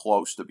not even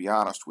close, to be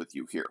honest with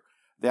you here.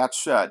 That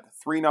said,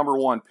 3 number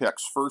 1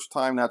 picks. First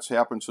time that's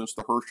happened since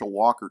the Herschel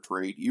Walker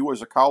trade. You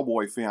as a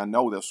Cowboy fan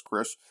know this,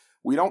 Chris.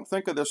 We don't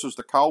think of this as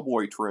the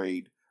Cowboy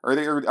trade,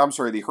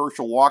 the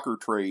Herschel Walker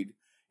trade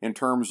in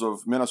terms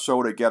of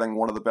Minnesota getting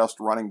one of the best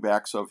running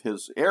backs of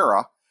his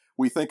era.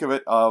 We think of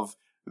it of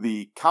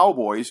the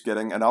Cowboys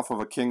getting enough of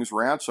a king's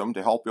ransom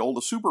to help build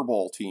a Super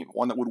Bowl team,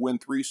 one that would win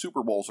 3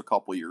 Super Bowls a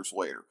couple of years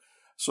later.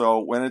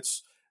 So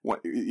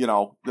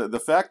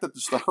the fact that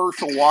it's the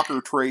Herschel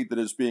Walker trade that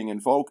is being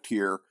invoked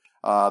here,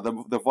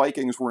 the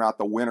Vikings were not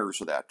the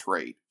winners of that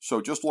trade.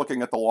 So just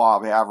looking at the law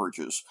of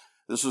averages,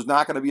 this is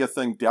not going to be a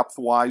thing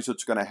depth-wise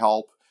that's going to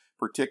help,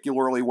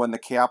 particularly when the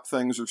cap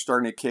things are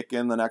starting to kick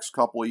in the next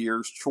couple of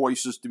years,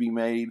 choices to be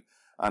made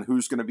on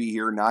who's going to be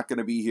here, not going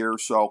to be here.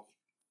 So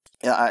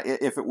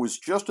if it was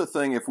just a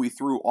thing, if we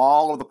threw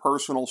all of the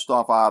personal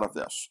stuff out of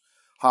this,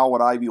 how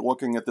would I be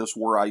looking at this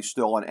were I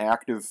still an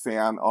active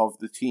fan of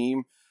the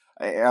team?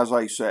 As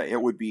I say,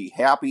 it would be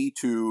happy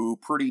to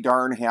pretty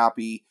darn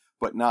happy,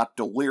 but not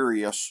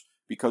delirious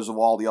because of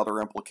all the other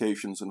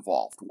implications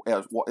involved.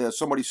 As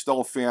somebody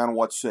still a fan,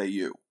 what say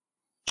you?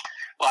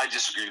 Well, I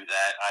disagree with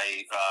that.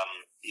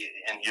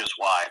 And here's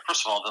why.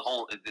 First of all,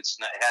 it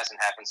hasn't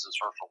happened since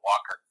Herschel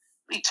Walker.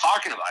 What are you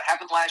talking about? It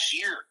happened last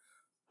year.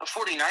 The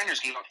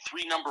 49ers gave up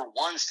 3 number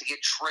 1s to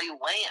get Trey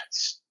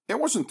Lance. It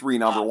wasn't 3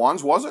 number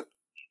 1s, was it?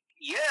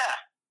 Yeah.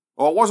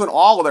 Well, it wasn't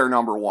all of their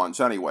number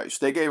 1s anyways.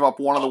 They gave up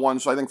one of the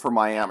ones, I think, for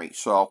Miami.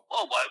 So.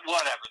 Well,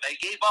 whatever. They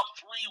gave up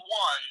 3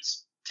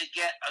 1s to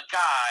get a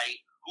guy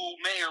who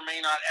may or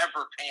may not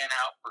ever pan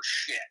out for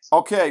shit.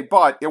 Okay,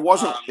 but it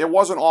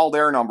wasn't all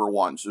their number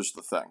ones is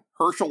the thing.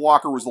 Herschel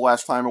Walker was the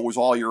last time it was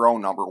all your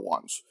own number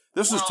ones.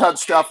 This is Ted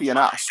Steffi and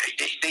us.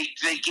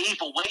 They gave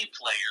away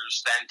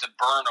players then to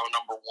Burno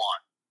number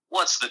one.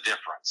 What's the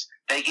difference?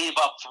 They gave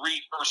up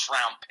 3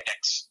 first-round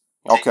picks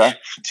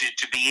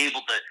to be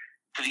able to,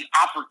 for the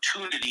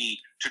opportunity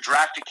to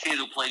draft a kid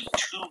who played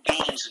 2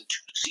 games in 2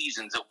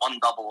 seasons at 1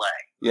 AA.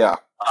 Yeah.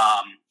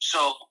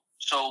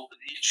 So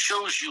it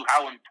shows you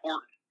how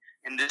important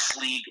in this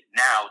league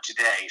now,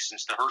 today,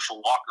 since the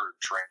Herschel Walker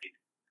trade,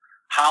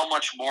 how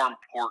much more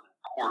important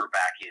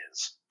quarterback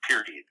is,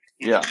 period.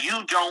 If you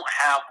don't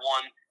have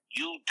one,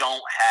 you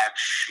don't have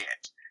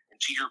shit. And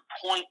to your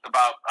point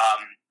about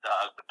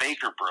the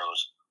Baker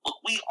bros, look,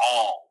 we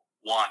all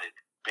wanted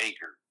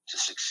Baker to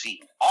succeed.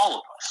 All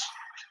of us.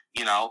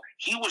 You know,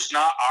 he was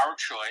not our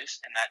choice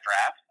in that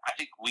draft. I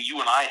think you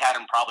and I had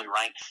him probably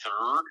ranked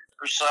 3rd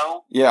or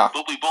so. Yeah.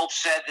 But we both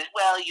said that,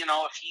 well, you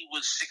know, if he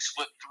was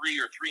 6'3"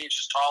 or 3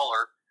 inches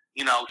taller,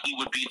 you know, he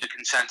would be the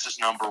consensus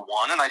number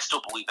 1. And I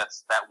still believe that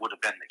would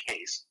have been the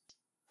case.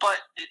 But,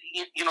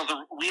 you know,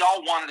 we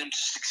all wanted him to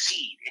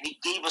succeed. And he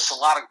gave us a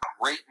lot of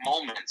great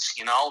moments,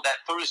 you know, that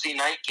Thursday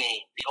night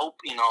game,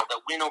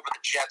 that win over the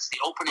Jets, the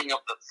opening of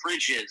the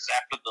fridges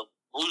after the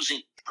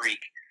losing streak,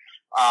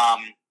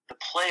 the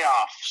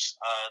playoffs,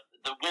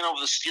 the win over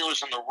the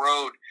Steelers on the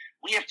road.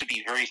 We have to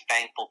be very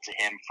thankful to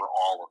him for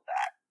all of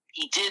that.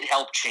 He did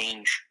help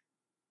change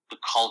the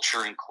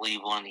culture in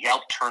Cleveland. He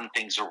helped turn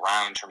things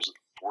around in terms of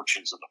the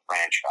fortunes of the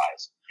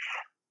franchise.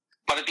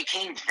 But it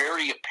became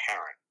very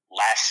apparent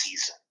last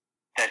season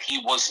that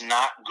he was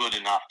not good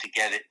enough to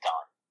get it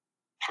done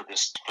for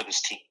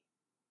this team.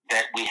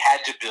 That we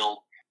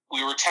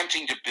were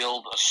attempting to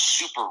build a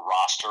super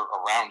roster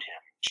around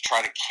him to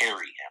try to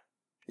carry him.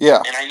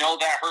 Yeah. And I know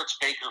that hurts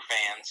Baker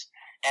fans.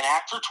 And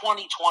after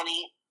 2020,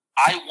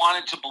 I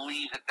wanted to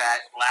believe that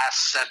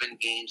last 7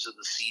 games of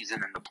the season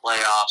in the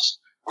playoffs,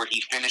 where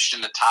he finished in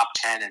the top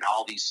 10 and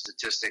all these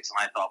statistics, and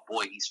I thought,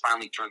 boy, he's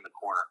finally turned the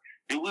corner.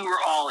 And we were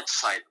all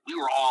excited. We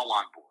were all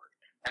on board.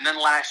 And then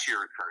last year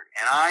occurred.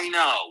 And I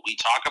know we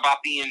talk about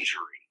the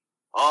injury.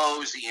 Oh, it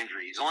was the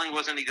injury. He only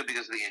wasn't any good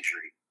because of the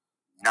injury.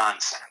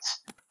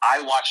 Nonsense.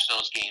 I watched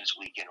those games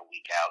week in and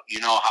week out.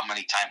 You know how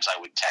many times I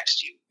would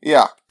text you.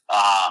 Yeah.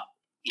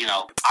 You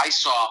know, I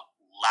saw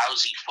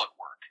lousy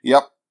footwork.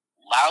 Yep.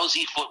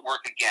 Lousy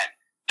footwork again.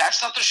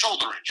 That's not the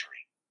shoulder injury.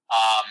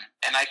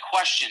 And I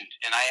questioned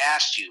and I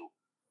asked you,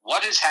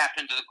 what has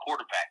happened to the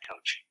quarterback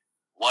coaching?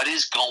 What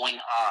is going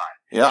on?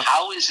 Yeah.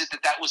 How is it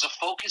that was a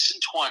focus in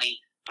 20,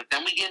 but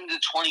then we get into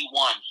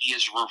 21, he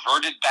has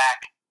reverted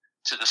back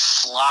to the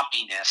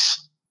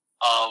sloppiness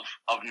of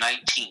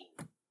 19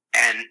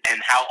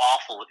 and how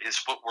awful his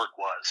footwork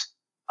was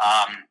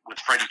with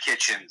Freddie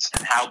Kitchens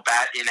and how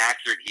bad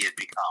inaccurate he had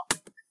become.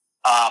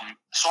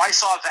 So I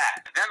saw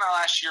that. Then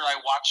last year I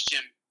watched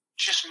him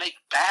just make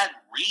bad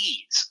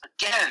reads.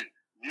 Again,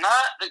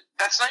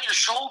 that's not your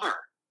shoulder.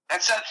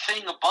 That's that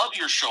thing above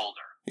your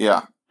shoulder.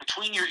 Yeah.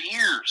 Between your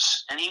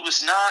ears. And he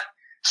was not.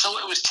 So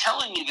it was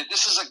telling me that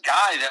this is a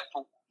guy that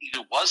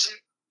either wasn't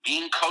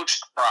being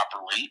coached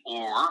properly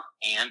or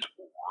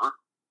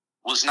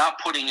was not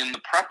putting in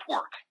the prep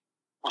work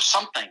or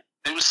something.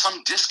 There was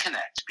some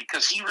disconnect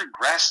because he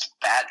regressed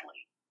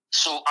badly.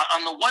 So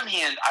on the one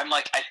hand, I'm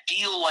like, I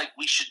feel like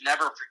we should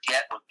never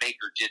forget what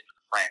Baker did for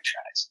the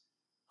franchise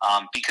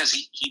because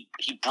he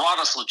brought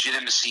us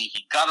legitimacy.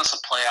 He got us a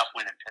playoff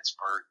win in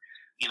Pittsburgh.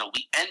 You know,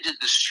 we ended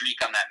the streak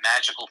on that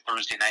magical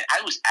Thursday night.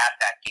 I was at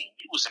that game.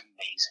 It was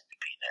amazing to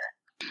be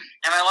there.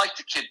 And I liked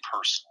the kid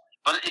personally.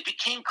 But it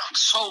became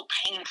so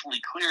painfully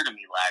clear to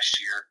me last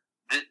year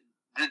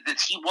that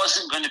he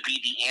wasn't going to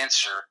be the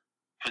answer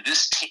for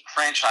this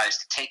franchise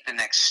to take the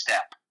next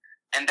step.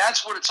 And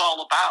that's what it's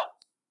all about.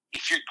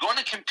 If you're going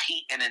to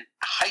compete in a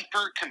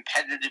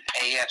hyper-competitive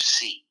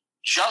AFC,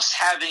 just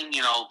having,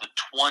 you know, the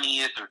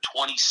 20th or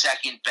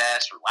 22nd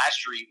best, or last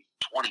year even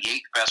 28th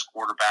best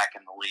quarterback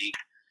in the league,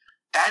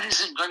 that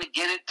isn't going to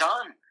get it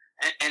done.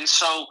 And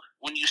so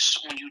when you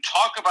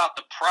talk about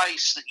the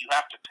price that you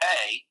have to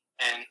pay,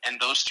 and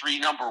those 3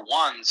 number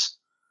ones,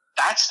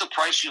 that's the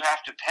price you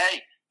have to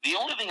pay. The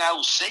only thing I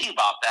will say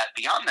about that,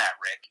 beyond that,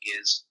 Rick,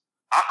 is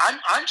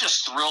I'm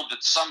just thrilled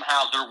that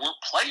somehow there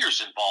weren't players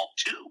involved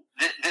too.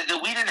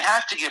 That we didn't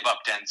have to give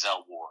up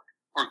Denzel Ward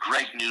or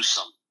Greg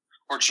Newsome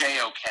or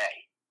JOK,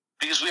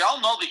 because we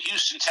all know the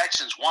Houston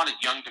Texans wanted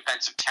young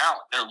defensive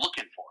talent. They're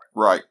looking for it,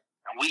 right?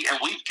 And we've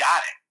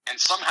got it. And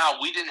somehow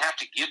we didn't have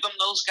to give them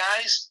those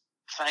guys.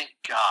 Thank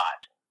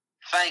God.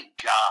 Thank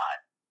God.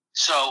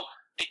 So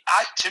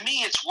to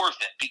me, it's worth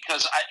it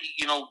because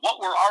what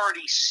we're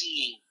already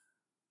seeing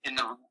in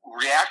the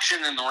reaction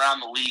and around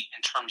the league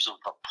in terms of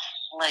the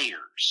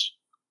players.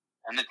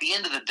 And at the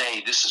end of the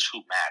day, this is who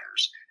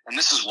matters. And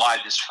this is why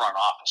this front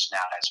office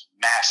now has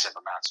massive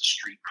amounts of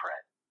street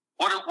cred.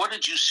 What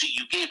did you see?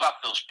 You gave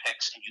up those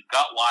picks and you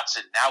got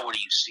Watson. Now what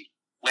do you see?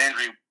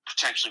 Landry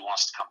potentially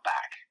wants to come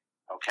back.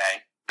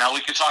 Okay? Now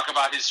we could talk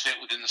about his fit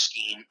within the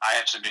scheme. I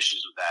have some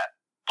issues with that.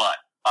 But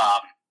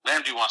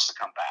Landry wants to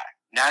come back.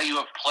 Now you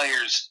have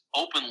players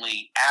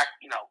openly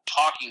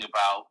talking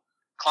about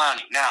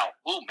Clowney. Now,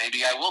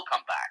 maybe I will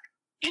come back.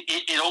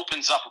 It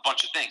opens up a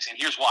bunch of things, and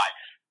here's why.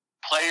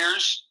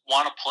 Players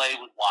want to play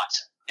with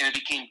Watson, and it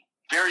became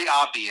very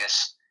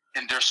obvious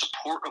in their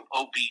support of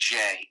OBJ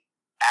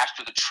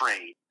after the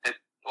trade,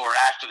 or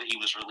after he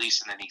was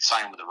released and then he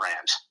signed with the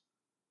Rams,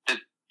 that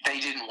they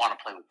didn't want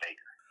to play with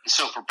Baker. And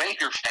so for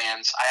Baker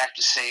fans, I have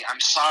to say, I'm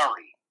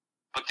sorry,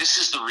 but this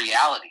is the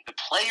reality. The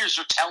players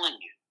are telling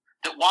you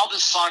that while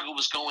this saga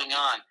was going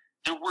on,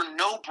 there were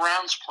no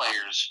Browns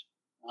players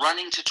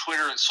running to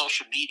Twitter and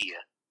social media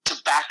to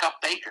back up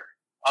Baker,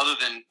 other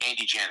than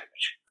Andy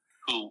Janovich,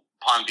 who,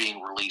 upon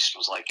being released,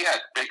 was like, yeah,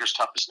 Baker's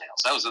tough as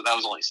nails. That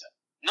was all he said.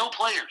 No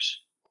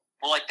players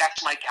were like,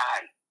 that's my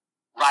guy.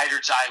 Ride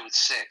or die with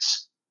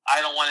 6.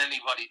 I don't want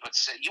anybody but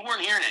 6. You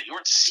weren't hearing it. You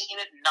weren't seeing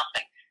it.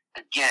 Nothing.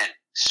 Again,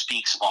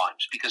 speaks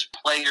volumes because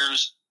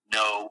players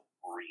know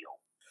real.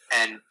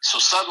 And so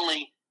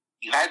suddenly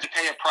you had to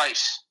pay a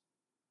price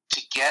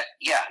to get,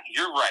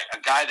 you're right, a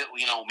guy that,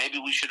 maybe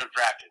we should have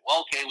drafted.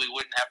 Well, okay, we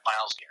wouldn't have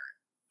Myles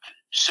Garrett.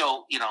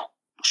 So,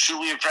 should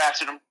we have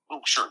drafted him? Oh,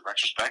 sure, in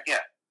retrospect,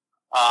 yeah.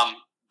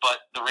 But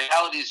the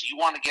reality is you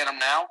want to get him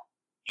now,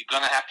 you're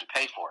going to have to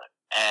pay for it.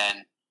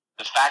 And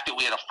the fact that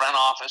we had a front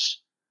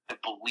office that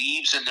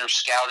believes in their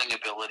scouting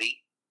ability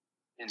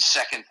in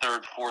second,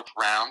 third, fourth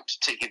round to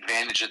take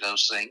advantage of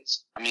those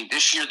things. I mean,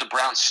 this year the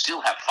Browns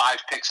still have 5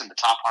 picks in the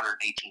top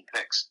 118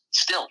 picks.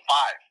 Still 5.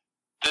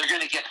 They're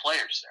going to get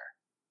players there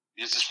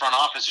because this front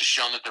office has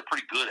shown that they're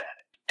pretty good at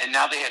it. And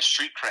now they have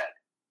street cred.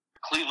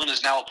 Cleveland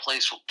is now a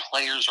place where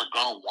players are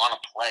going to want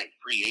to play,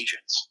 free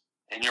agents,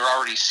 and you're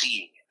already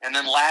seeing it. And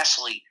then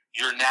lastly,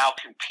 you're now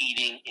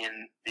competing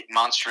in the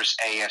monstrous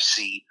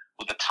AFC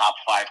with a top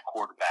 5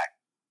 quarterback.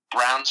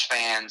 Browns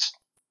fans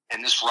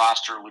and this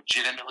roster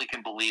legitimately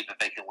can believe that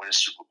they can win a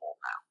Super Bowl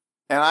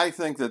now. And I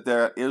think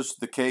that is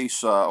the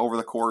case over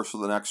the course of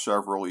the next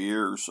several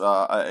years.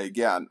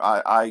 Again,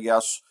 I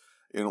guess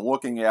in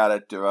looking at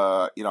it,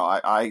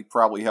 I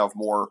probably have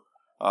more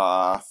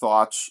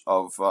thoughts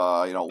of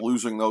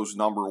losing those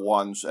number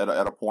ones at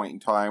a point in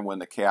time when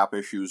the cap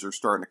issues are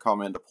starting to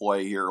come into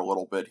play here a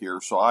little bit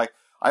here. So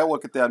I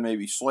look at that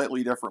maybe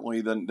slightly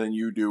differently than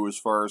you do as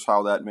far as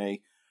how that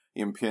may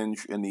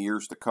impinge in the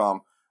years to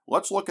come.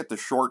 Let's look at the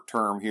short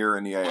term here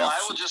in the AFC. Well,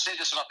 I will just say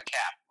this about the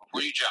cap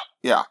before you jump.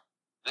 Yeah.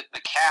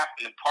 The cap,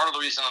 and part of the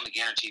reason on the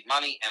guaranteed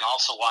money, and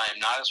also why I'm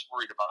not as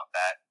worried about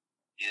that,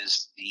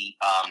 is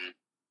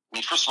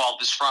first of all,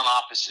 this front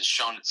office has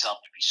shown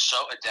itself to be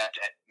so adept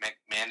at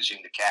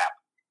managing the cap.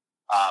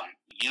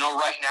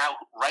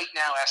 Right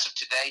now, as of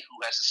today,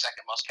 who has the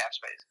second most cap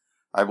space?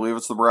 I believe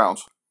it's the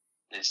Browns.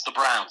 It's the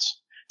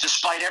Browns.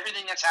 Despite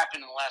everything that's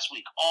happened in the last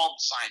week, all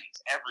the signings,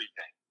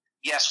 everything.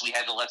 Yes, we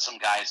had to let some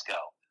guys go.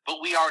 But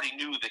we already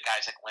knew that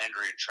guys like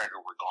Landry and Treader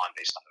were gone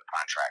based on their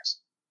contracts.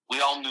 We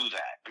all knew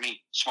that. I mean,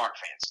 smart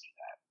fans knew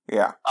that.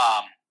 Yeah.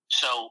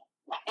 So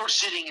we're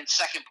sitting in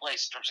second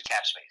place in terms of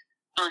cap space.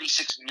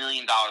 $36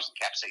 million in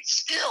cap space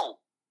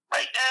still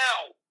right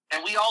now.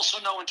 And we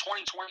also know in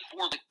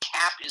 2024 the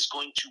cap is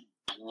going to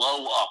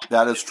blow up.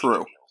 That is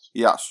true.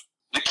 Yes.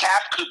 The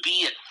cap could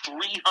be at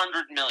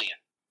 $300 million.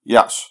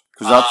 Yes,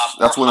 because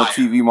that's when the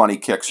TV money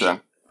kicks in.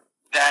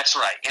 That's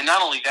right. And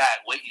not only that,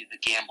 the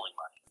gambling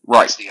money.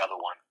 Right. That's the other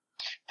one.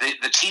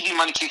 The TV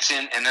money kicks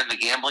in, and then the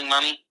gambling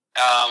money,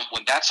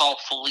 when that's all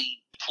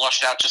fully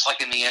flushed out, just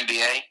like in the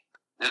NBA,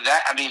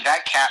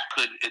 that cap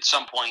could at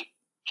some point,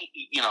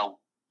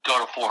 go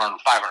to 400,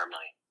 500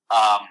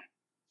 million.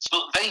 So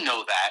they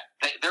know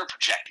that. They're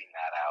projecting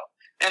that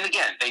out. And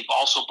again, they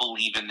also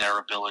believe in their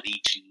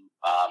ability to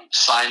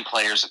sign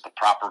players at the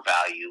proper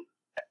value,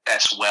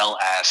 as well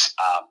as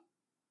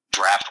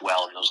draft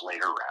well in those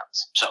later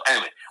rounds. So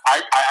anyway,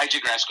 I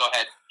digress. Go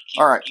ahead.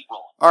 Keep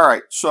rolling. All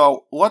right.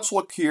 So let's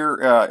look here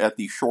at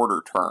the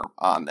shorter term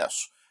on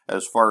this,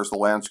 as far as the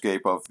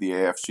landscape of the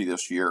AFC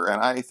this year.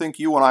 And I think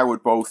you and I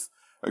would both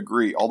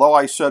agree. Although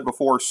I said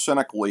before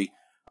cynically,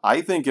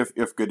 I think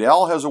if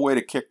Goodell has a way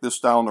to kick this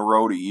down the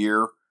road a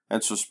year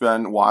and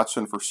suspend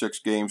Watson for 6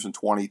 games in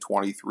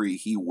 2023,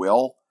 he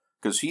will.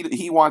 Because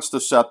he wants to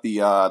set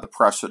the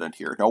precedent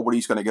here.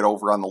 Nobody's going to get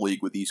over on the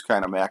league with these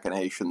kind of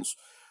machinations.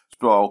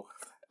 So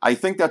I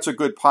think that's a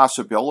good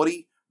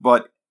possibility.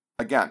 But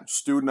again,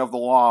 student of the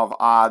law of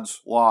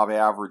odds, law of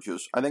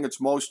averages, I think it's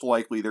most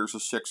likely there's a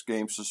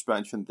 6-game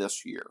suspension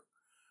this year.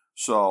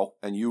 So,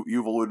 and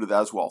you've alluded to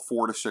that as well,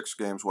 4 to 6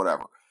 games,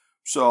 whatever.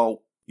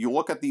 So you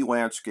look at the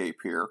landscape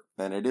here,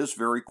 and it is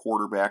very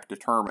quarterback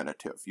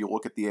determinative. You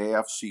look at the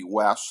AFC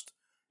West.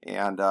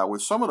 And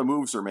with some of the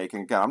moves they're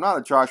making, again, I'm not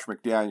a Josh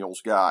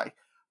McDaniels guy,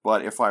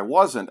 but if I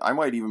wasn't, I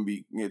might even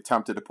be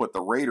tempted to put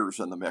the Raiders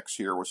in the mix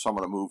here with some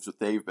of the moves that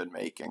they've been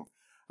making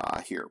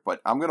here.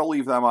 But I'm going to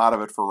leave them out of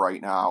it for right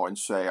now and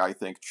say I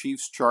think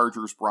Chiefs,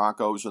 Chargers,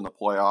 Broncos in the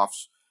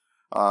playoffs.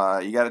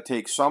 You got to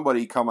take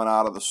somebody coming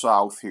out of the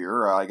South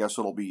here. I guess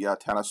it'll be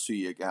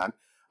Tennessee again.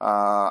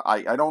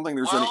 I don't think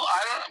there's any.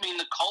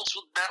 The Colts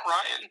with Matt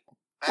Ryan.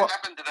 That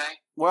happened today.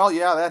 Well,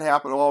 yeah, that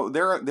happened. Well,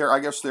 I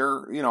guess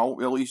they're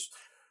at least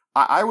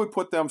I would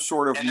put them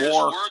sort of and more.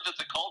 There's word that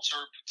the Colts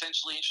are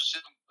potentially interested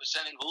in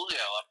sending Julio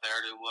up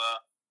there to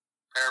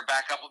pair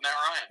back up with Matt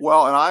Ryan.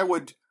 Well, and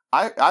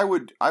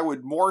I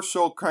would more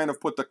so kind of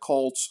put the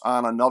Colts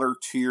on another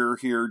tier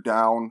here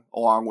down,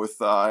 along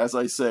with, as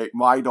I say,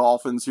 my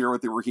Dolphins here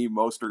with the Raheem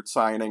Mostert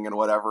signing and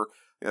whatever.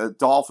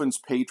 Dolphins,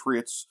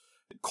 Patriots,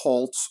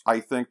 Colts, I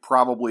think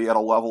probably at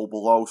a level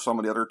below some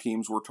of the other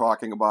teams we're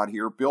talking about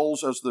here.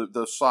 Bills as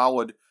the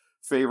solid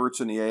favorites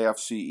in the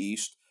AFC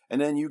East,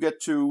 and then you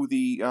get to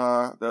the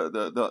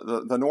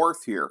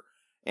North here,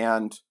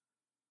 and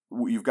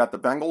you've got the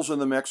Bengals in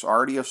the mix,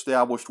 already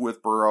established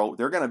with Burrow.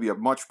 They're going to be a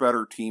much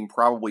better team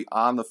probably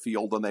on the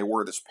field than they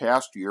were this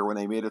past year when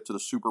they made it to the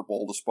Super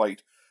Bowl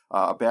despite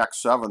a back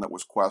seven that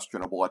was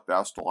questionable at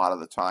best a lot of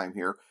the time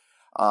here.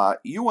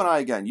 You and I,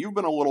 again, you've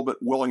been a little bit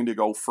willing to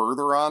go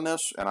further on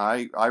this, and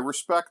I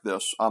respect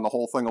this on the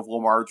whole thing of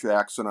Lamar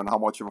Jackson and how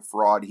much of a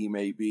fraud he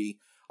may be.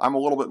 I'm a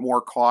little bit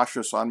more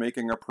cautious on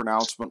making a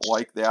pronouncement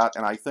like that,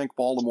 and I think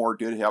Baltimore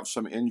did have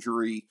some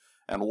injury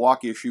and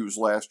luck issues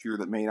last year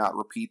that may not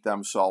repeat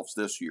themselves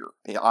this year,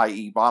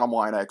 i.e., bottom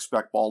line, I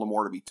expect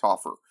Baltimore to be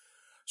tougher.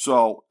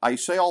 So I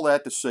say all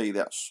that to say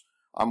this.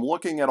 I'm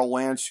looking at a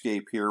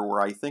landscape here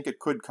where I think it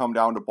could come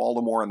down to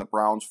Baltimore and the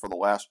Browns for the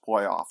last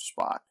playoff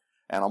spot.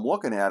 And I'm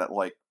looking at it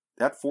like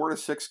that 4 to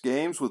 6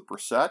 games with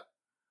Brissett.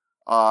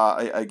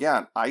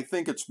 Again, I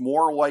think it's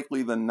more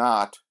likely than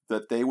not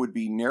that they would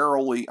be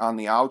narrowly on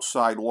the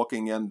outside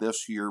looking in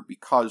this year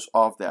because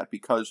of that,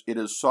 because it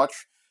is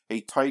such a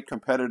tight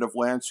competitive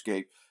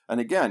landscape. And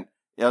again,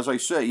 as I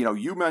say,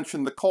 you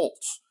mentioned the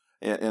Colts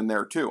in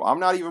there too. I'm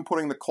not even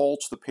putting the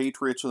Colts, the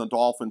Patriots, and the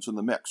Dolphins in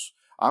the mix.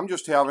 I'm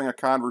just having a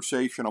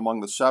conversation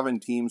among the 7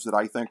 teams that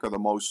I think are the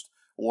most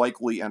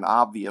likely and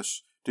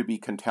obvious to be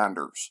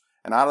contenders.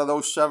 And out of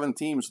those 7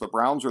 teams, the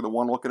Browns are the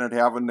one looking at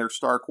having their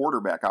star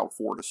quarterback out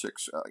 4 to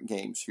 6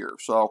 games here.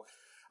 So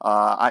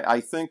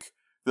I think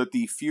that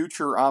the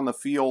future on the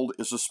field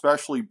is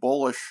especially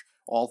bullish,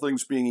 all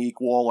things being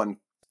equal, and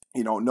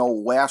no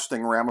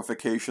lasting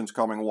ramifications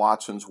coming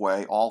Watson's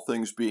way, all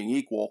things being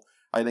equal.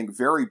 I think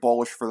very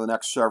bullish for the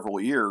next several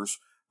years,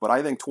 but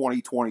I think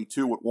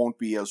 2022 it won't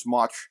be as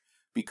much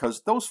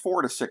because those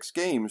 4 to 6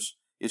 games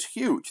is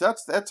huge.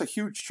 That's a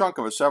huge chunk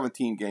of a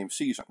 17-game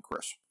season,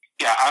 Chris.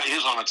 Yeah,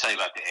 here's what I'm going to tell you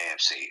about the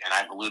AFC, and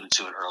I've alluded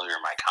to it earlier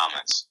in my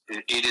comments.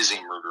 It is a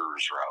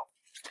murderer's row.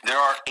 There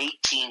are 8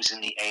 teams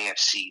in the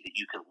AFC that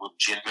you could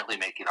legitimately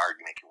make an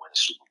argument can win a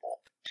Super Bowl.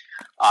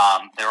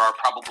 There are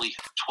probably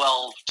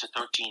 12 to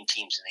 13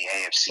 teams in the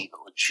AFC that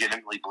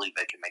legitimately believe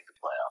they can make the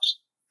playoffs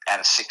out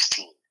of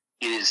 16.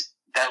 It is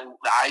that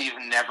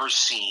I've never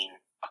seen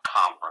a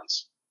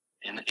conference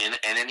in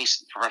any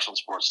professional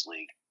sports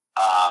league,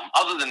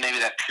 other than maybe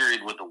that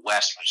period with the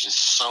West, which is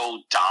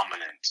so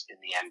dominant in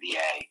the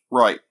NBA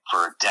right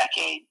for a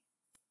decade,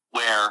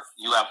 where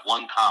you have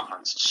one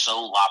conference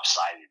so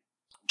lopsided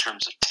in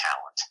terms of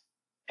talent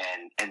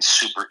and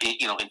super,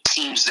 in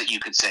teams that you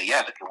could say,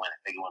 yeah, they can win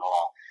it. They can win it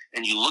all.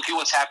 And you look at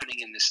what's happening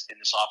in this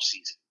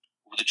offseason.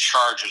 The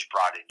Chargers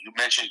brought in. You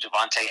mentioned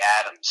Devontae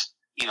Adams.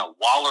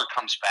 Waller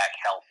comes back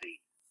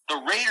healthy. The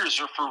Raiders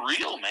are for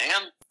real,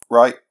 man.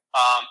 Right.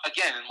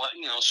 Again,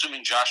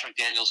 assuming Josh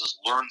McDaniels has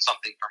learned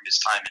something from his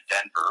time in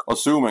Denver.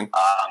 Assuming.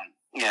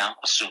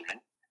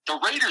 Assuming. The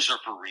Raiders are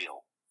for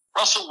real.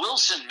 Russell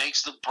Wilson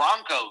makes the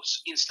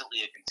Broncos instantly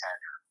a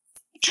contender.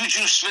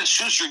 Juju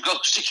Smith-Schuster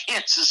goes to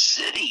Kansas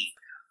City.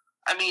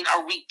 I mean,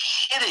 are we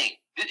kidding?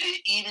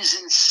 It is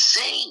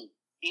insane.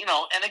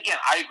 And again,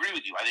 I agree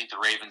with you. I think the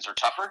Ravens are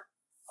tougher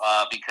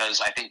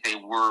because I think they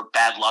were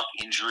bad luck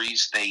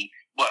injuries. They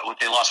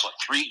lost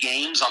 3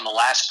 games on the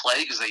last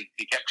play because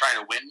they kept trying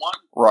to win one.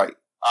 Right.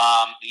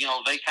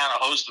 They kind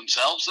of hosed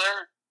themselves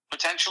there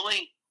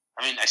potentially.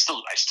 I mean, I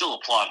still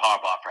applaud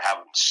Harbaugh for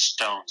having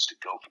stones to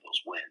go for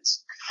those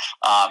wins.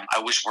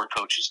 I wish more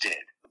coaches did.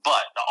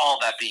 But all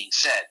that being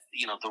said,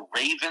 the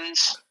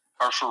Ravens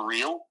are for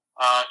real.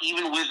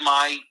 Even with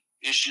my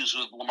issues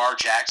with Lamar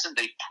Jackson,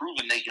 they've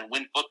proven they can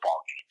win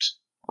football games.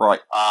 Right.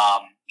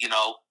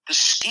 The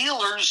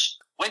Steelers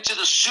went to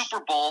the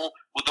Super Bowl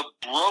with a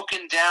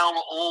broken down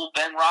old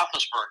Ben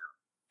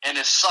Roethlisberger and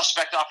a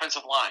suspect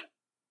offensive line.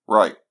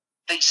 Right.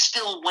 They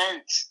still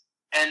went.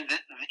 And,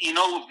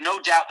 no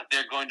doubt that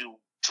they're going to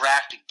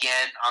draft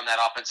again on that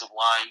offensive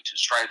line to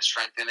try to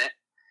strengthen it.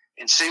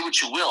 And say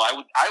what you will, I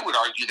would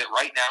argue that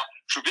right now,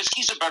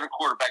 Trubisky's a better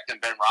quarterback than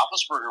Ben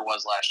Roethlisberger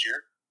was last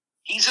year.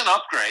 He's an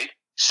upgrade.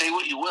 Say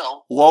what you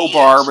will. Low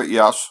bar, but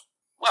yes.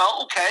 Well,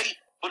 okay,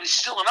 but he's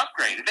still an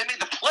upgrade. They made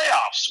the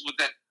playoffs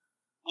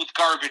with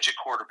garbage at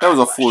quarterback. That was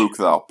a fluke,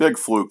 though. Big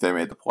fluke they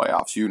made the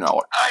playoffs. You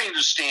know it. I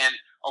understand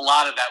a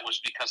lot of that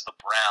was because the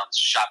Browns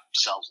shot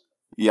themselves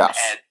in yes.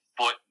 the head,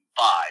 foot,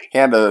 thigh.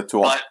 Handed it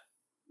to them.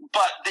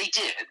 But they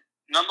did.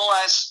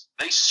 Nonetheless,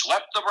 they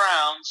swept the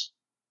Browns.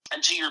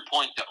 And to your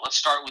point, though, let's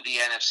start with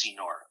the NFC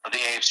North, or the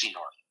AFC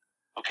North.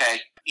 Okay?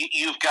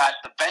 You've got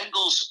the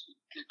Bengals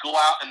go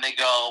out and they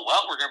go,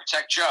 well, we're going to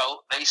protect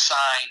Joe. They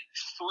sign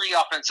 3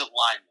 offensive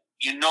linemen.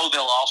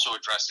 They'll also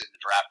address it in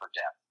the draft for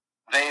depth.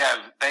 They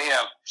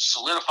have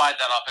solidified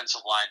that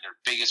offensive line, their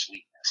biggest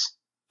weakness.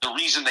 The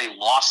reason they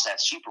lost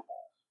that Super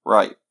Bowl.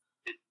 Right.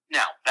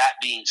 Now, that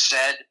being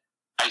said,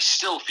 I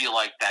still feel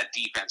like that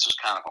defense was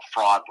kind of a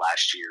fraud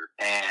last year,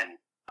 and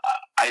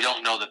I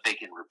don't know that they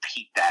can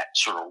repeat that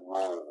sort of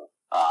role.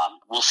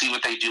 We'll see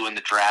what they do in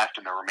the draft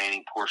and the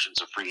remaining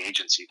portions of free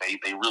agency.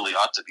 They really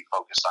ought to be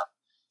focused on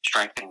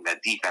strengthening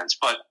that defense,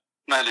 but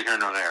neither here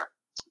nor there.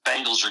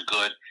 Bengals are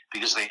good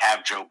because they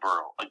have Joe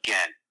Burrow,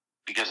 again,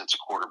 because it's a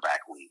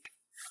quarterback league.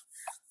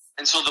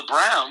 And so the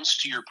Browns,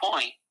 to your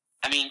point,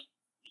 I mean,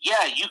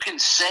 yeah, you can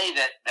say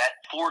that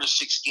 4 to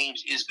 6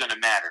 games is going to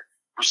matter.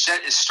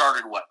 Brissett has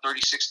started,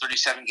 36,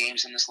 37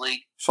 games in this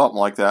league? Something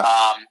like that.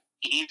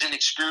 He's an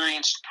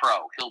experienced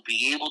pro. He'll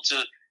be able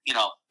to,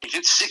 if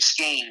it's 6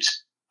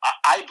 games,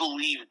 I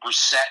believe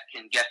Brissett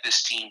can get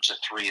this team to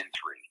 3-3,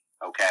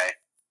 okay?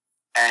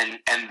 And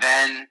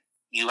then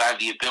you have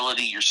the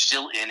ability, you're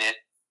still in it,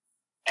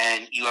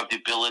 and you have the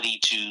ability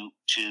to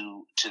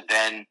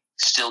then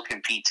still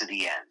compete to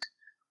the end.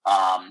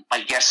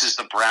 My guess is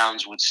the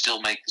Browns would still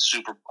make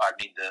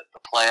the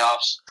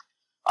playoffs.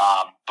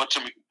 But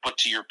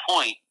to your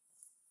point,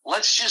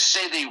 let's just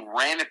say they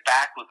ran it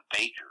back with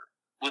Baker.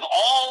 With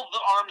all the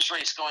arms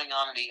race going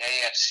on in the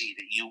AFC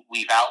that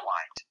we've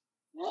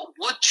outlined,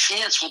 what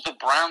chance would the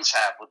Browns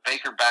have with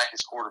Baker back as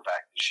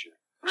quarterback this year?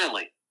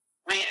 Really?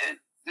 I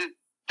mean,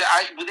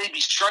 would they be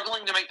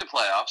struggling to make the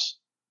playoffs?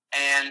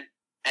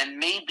 And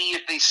maybe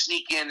if they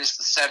sneak in as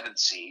the 7th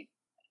seed,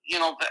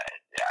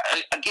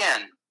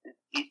 again,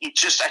 it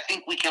just, I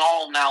think we can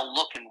all now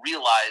look and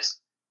realize,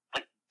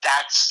 like,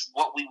 that's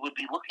what we would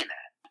be looking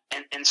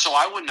at. And so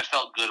I wouldn't have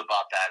felt good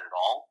about that at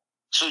all.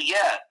 So,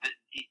 yeah,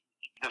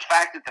 the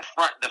fact that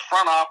the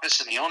front office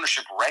and the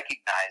ownership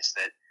recognize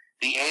that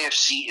the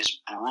AFC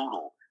is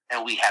brutal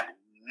and we have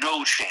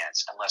no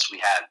chance unless we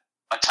have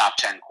a top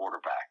 10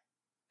 quarterback.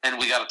 And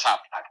we got a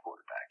top 5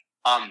 quarterback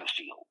on the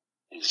field.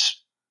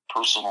 His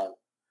personal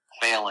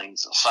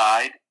failings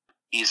aside,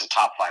 he's a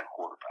top 5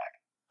 quarterback.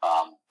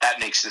 That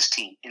makes this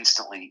team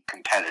instantly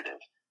competitive.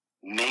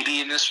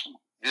 Maybe in this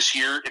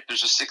year, if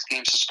there's a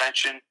 6-game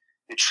suspension,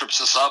 it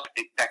trips us up.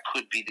 That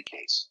could be the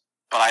case.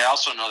 But I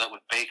also know that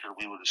with Baker,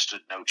 we would have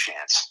stood no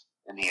chance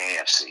in the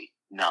AFC.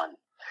 None.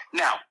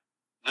 Now,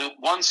 the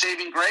one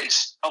saving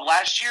grace of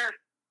last year,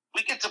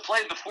 we get to play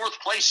the 4th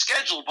place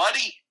schedule,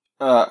 buddy.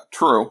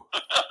 True.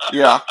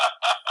 Yeah.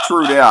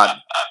 True, Dad.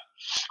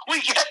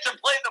 We get to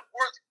play the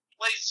 4th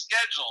place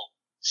schedule.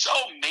 So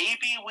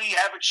maybe we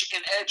have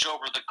an edge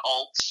over the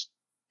Colts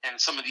and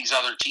some of these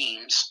other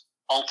teams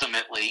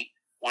ultimately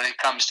when it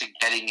comes to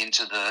getting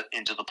into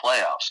the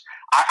playoffs.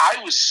 I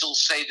would still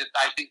say that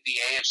I think the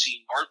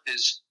AFC North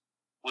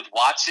with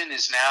Watson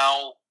is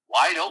now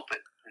wide open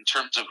in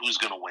terms of who's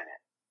going to win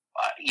it.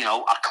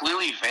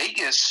 Clearly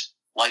Vegas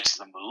likes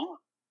the move.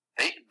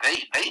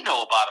 They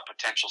know about a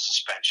potential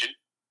suspension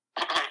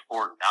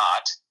or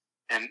not,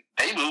 and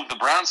they moved the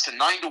Browns to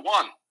 9-1,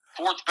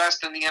 4th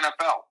best in the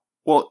NFL.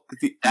 Well,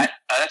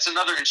 that's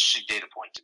another interesting data point to me.